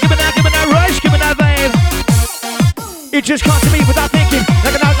 give me that, give me that, give me that rush, give me that vibe. It just comes to me without thinking,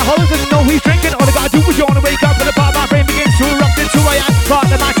 like an alcoholic doesn't know he's drinking. All I gotta do is yawn and wake up, and the part of my brain begins to erupt into who I am. Part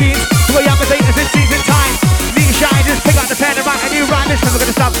of my teens, who I am as late as it season time. Need to shine, just pick up the pen and write a new rhyme. It's never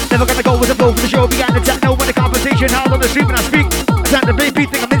gonna stop, never gonna go with the flow. For the show began to techno when the conversation held on the street when I speak. I tend to beat,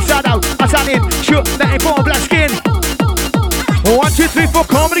 think I'm inside out. I sound in, sure, letting form black skin. 1, 2, 3, 4,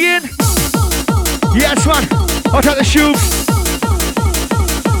 comedy in. Yes, man. I'll take the shoes.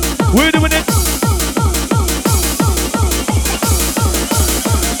 We're doing it.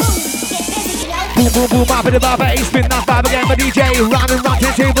 Boom, boom, boom, bop it, bop it, spin that vibe again, my DJ. Round and round,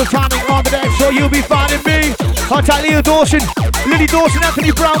 10 tables, timing on the deck, so you'll be finding me. I'll take Leo Dawson, Lily Dawson,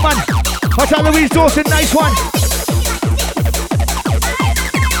 Anthony Brown, man. I'll take Louise Dawson, nice one.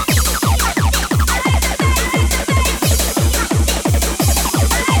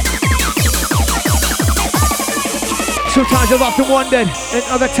 Sometimes I've often wondered, and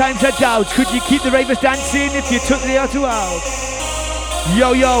other times I doubt, could you keep the ravers dancing if you took the auto out?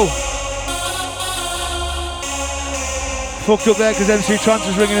 Yo, yo. Fucked up there because MC Trance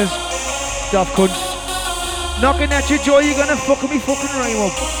was ringing us. Daft cunt. Knocking at your door, you're gonna fuck me fucking rhyme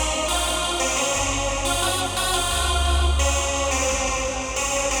up.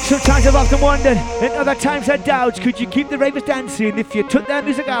 Sometimes I've often wondered, and other times I doubt, could you keep the ravers dancing if you took their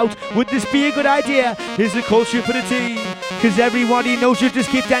music out? Would this be a good idea? Here's the culture for the team. Cause everybody knows you just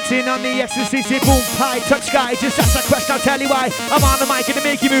keep dancing on the ecstasy, say boom, high, touch sky. Just ask that question, I'll tell you why. I'm on the mic and to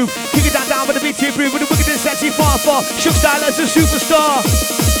make you move. Kick it down with the beat, you groove with the wicked and sexy far. Shook style as a superstar.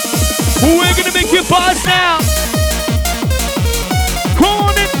 We're gonna make you buzz now. Come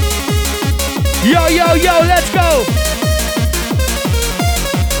on in. Yo, let's go.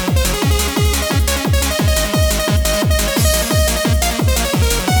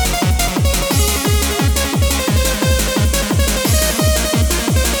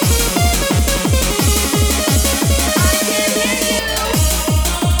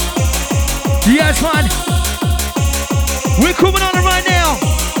 Yes, man. We're coming on it right now.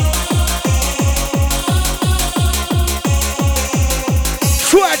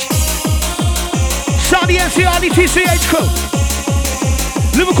 Swatch. Saudi NCR TCH crew.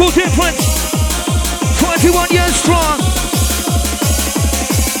 Liverpool difference. 21 years strong.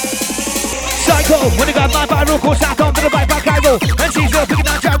 Psycho. When I got my viral course, I come to the right back, I roll. And she's up picking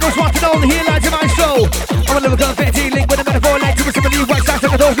out gyros, want to know the heel lines in my soul. I'm a lyrical fancy link with a metaphor like to some of the white stacks.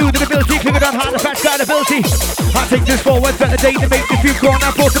 I don't do the ability, click it on hard, the fat credibility. I take this forward, better day to make the few corner.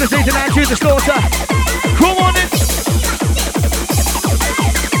 I force to the stage and land you the slaughter. Come on in.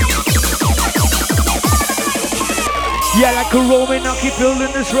 Yeah, like a Roman, I'll keep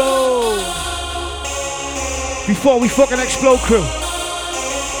building this road. Before we fucking explode, crew.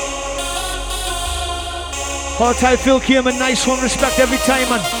 Hold tight, Phil Kim, a nice one, respect every time,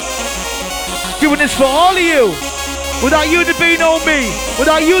 man. Doing this for all of you. Without you there be no me.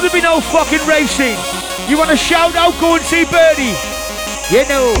 Without you there be no fucking rave scene. You want to shout out, go and see Birdie. You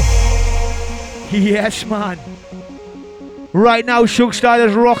know. Yes, man. Right now, Shook Style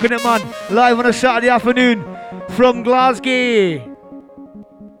is rocking it, man. Live on a Saturday afternoon from Glasgow.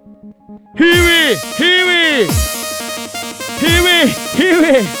 Here we.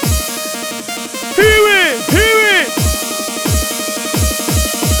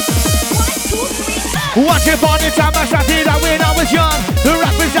 Once upon a time I started out when I was young. The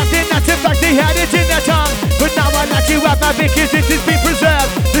rappers acting not in fact they had it in their tongue. But now I like to rap my because it has been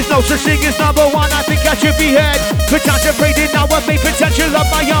preserved. There's no such thing as number one, I think I should be heard. But concentrated now I've made potential of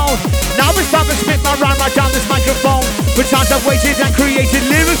my own. Now it's time to spit my rhyme right down this microphone. But times I've waited and created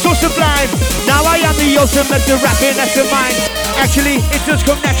lyrics so sublime. Now I am the ultimate, the rapping that's of mine. Actually, it does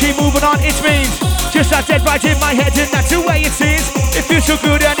come naturally, moving on its means. Just that dead right in my head and that's the way it is. It feels so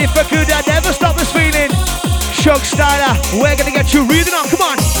good and if I could I'd never stop this feeling. Shook Styler, we're gonna get you breathing on, come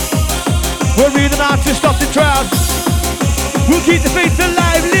on. We're breathing on to stop the crowd. We'll keep the faith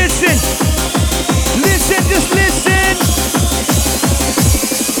alive, listen. Listen, just listen.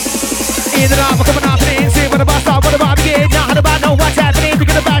 In the night, we're coming out to the insane. What about start, what about begin? Not about know what's happening.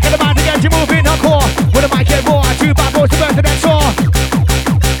 We're gonna back of the mind to get you moving hardcore. What am I get more? I do bad boys to birth and that's all.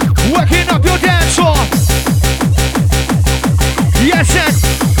 Working up your dance floor. Yes, and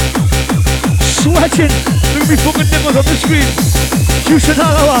sweating. Look at me fucking nipples on the screen. Juice and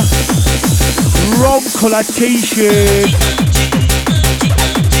Halawa. Wrong colour t-shirt.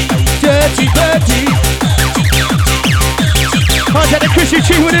 Dirty. I'll take a Chrissy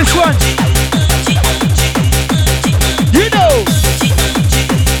Chi with this one. You know.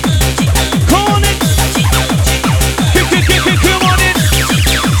 Come on in. Kick, come on in.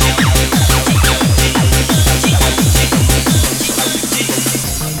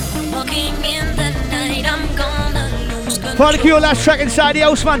 Barbecue, last track inside the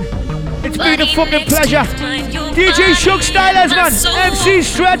house, man. It's been a fucking pleasure. DJ Shook Stylers, man. MC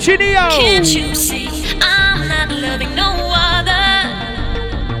Stretch in the house. Can't you see I'm not loving no other?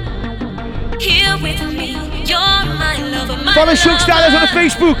 Here with me, you're my lover, my follow Shook Stylers on the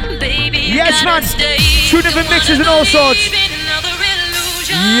Facebook. Baby, yes, man. Tune in for mixes and all sorts.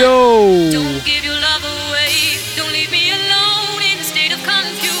 Yo. Don't give your love away. Don't leave me alone in a state of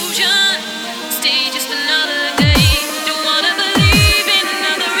confusion. Stay just another day. Don't wanna believe in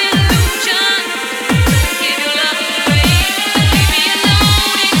another illusion. Don't give your love away. Don't leave me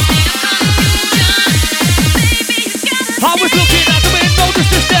alone in a state of confusion. Baby, you gotta I was looking out the window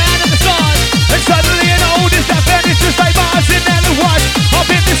just to stare at the stars. And suddenly I noticed that bed is just like Mars and then it was. Up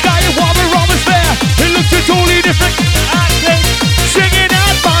in the sky a warmer atmosphere. It looked totally different. Singing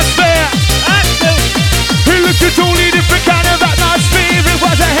atmosphere. It looked a totally different kind of atmosphere. It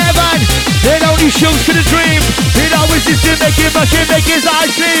was a heaven. It only shows to the dream. It always used to make him rush and make his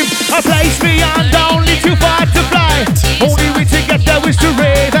eyes gleam. A place beyond, only too far to fly. Only way to get there was to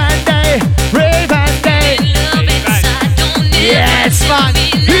rave and day. Rave and day. Yes, man.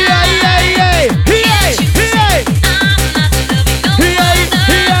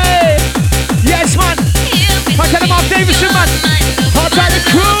 Yes, man. I tell him I'm Davison, man. I'll try the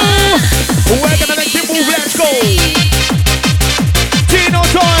crew. We're gonna make you move, let's go.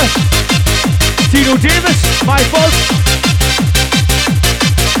 Daniel Davis, my fault.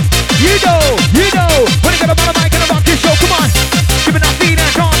 You know, when you got a on the mic and a rock this show, come on. Give it that feed and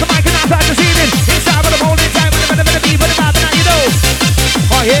on the mic and I'm back this evening. Inside with the whole time, with the beat, with the vibe, and now you know.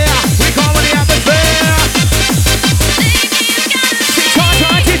 Oh yeah, we call it the atmosphere.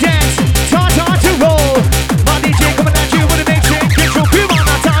 Time to dance, time to roll. My DJ coming at you with a big shake. Control, come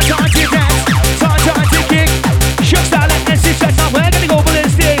on, now time to dance, time to kick. Shook style and NC stretch, now we're gonna go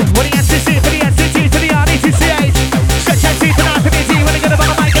ballistic. What the NCC, for the NCT, to the RDTCH. Stretch and see tonight, for the T, when they get a on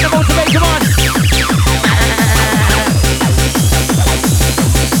the mic and a motivate, come on.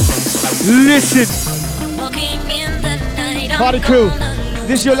 Listen, party crew,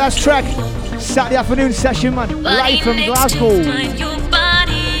 this is your last track. Saturday afternoon session, man. Live from Glasgow.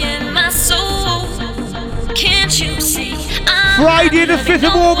 Friday the 5th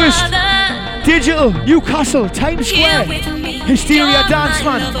of August. Digital, Newcastle, Times Square. Hysteria Dance,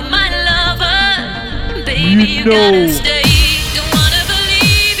 man. You know.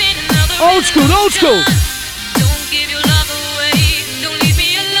 Old school, old school.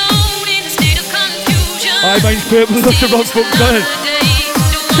 I mine's purple, that's the wrong fucking button.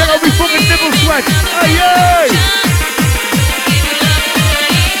 Check out me fucking nipple sweat. Aye, aye.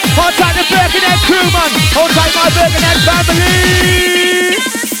 Hold tight the Birkenhead crew, man. Hold tight my Birkenhead family.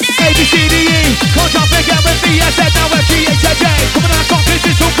 A, B, C, D, E. Can't jump again with me. I said now we're G-H-I-J. Coming on, conference,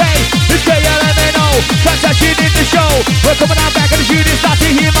 it's okay. It's K-L-M-N-O. Transaction in the show. We're coming out back in the studio. Start to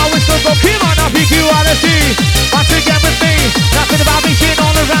hear my whistle go. Come on, now PQRST. Once again with me. Nothing about me shit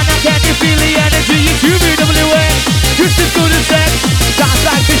all around. Now can you feel the energy? It's UBWN. Just as good as sex. Sounds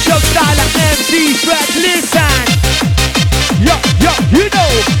like the show style like MC Stretch. Listen. Yo, you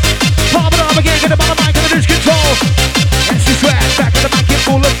know. Palm it on again. Get them on the mic and lose control. MC Stretch. Back to the mic in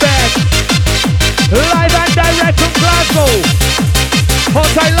full effect. Live and direct from Glasgow. Hot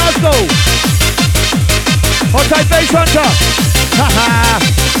tight Glasgow. Hot tight Bass Hunter. Haha.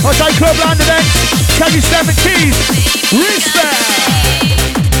 Hot tight Clubland events. Tell you 70s. Respect.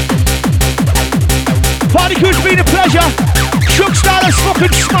 Party crew's been a pleasure. Chuck Style has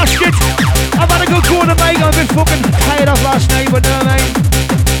fucking smashed it. I've had a good go on the mic. I've been fucking tired off last night, but no, mate.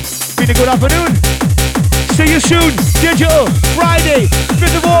 Been a good afternoon. See you soon. Digital, Friday,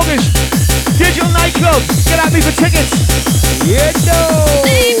 5th of August. Digital nightclub. Get at me for tickets. Yeah, no.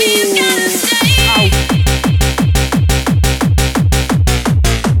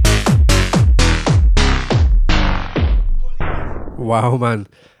 Wow, man.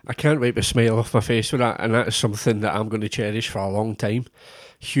 I can't wipe a smile off my face with that, and that is something that I'm going to cherish for a long time.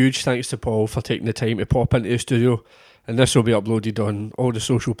 Huge thanks to Paul for taking the time to pop into the studio, and this will be uploaded on all the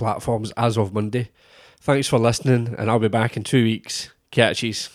social platforms as of Monday. Thanks for listening, and I'll be back in 2 weeks. Catchies.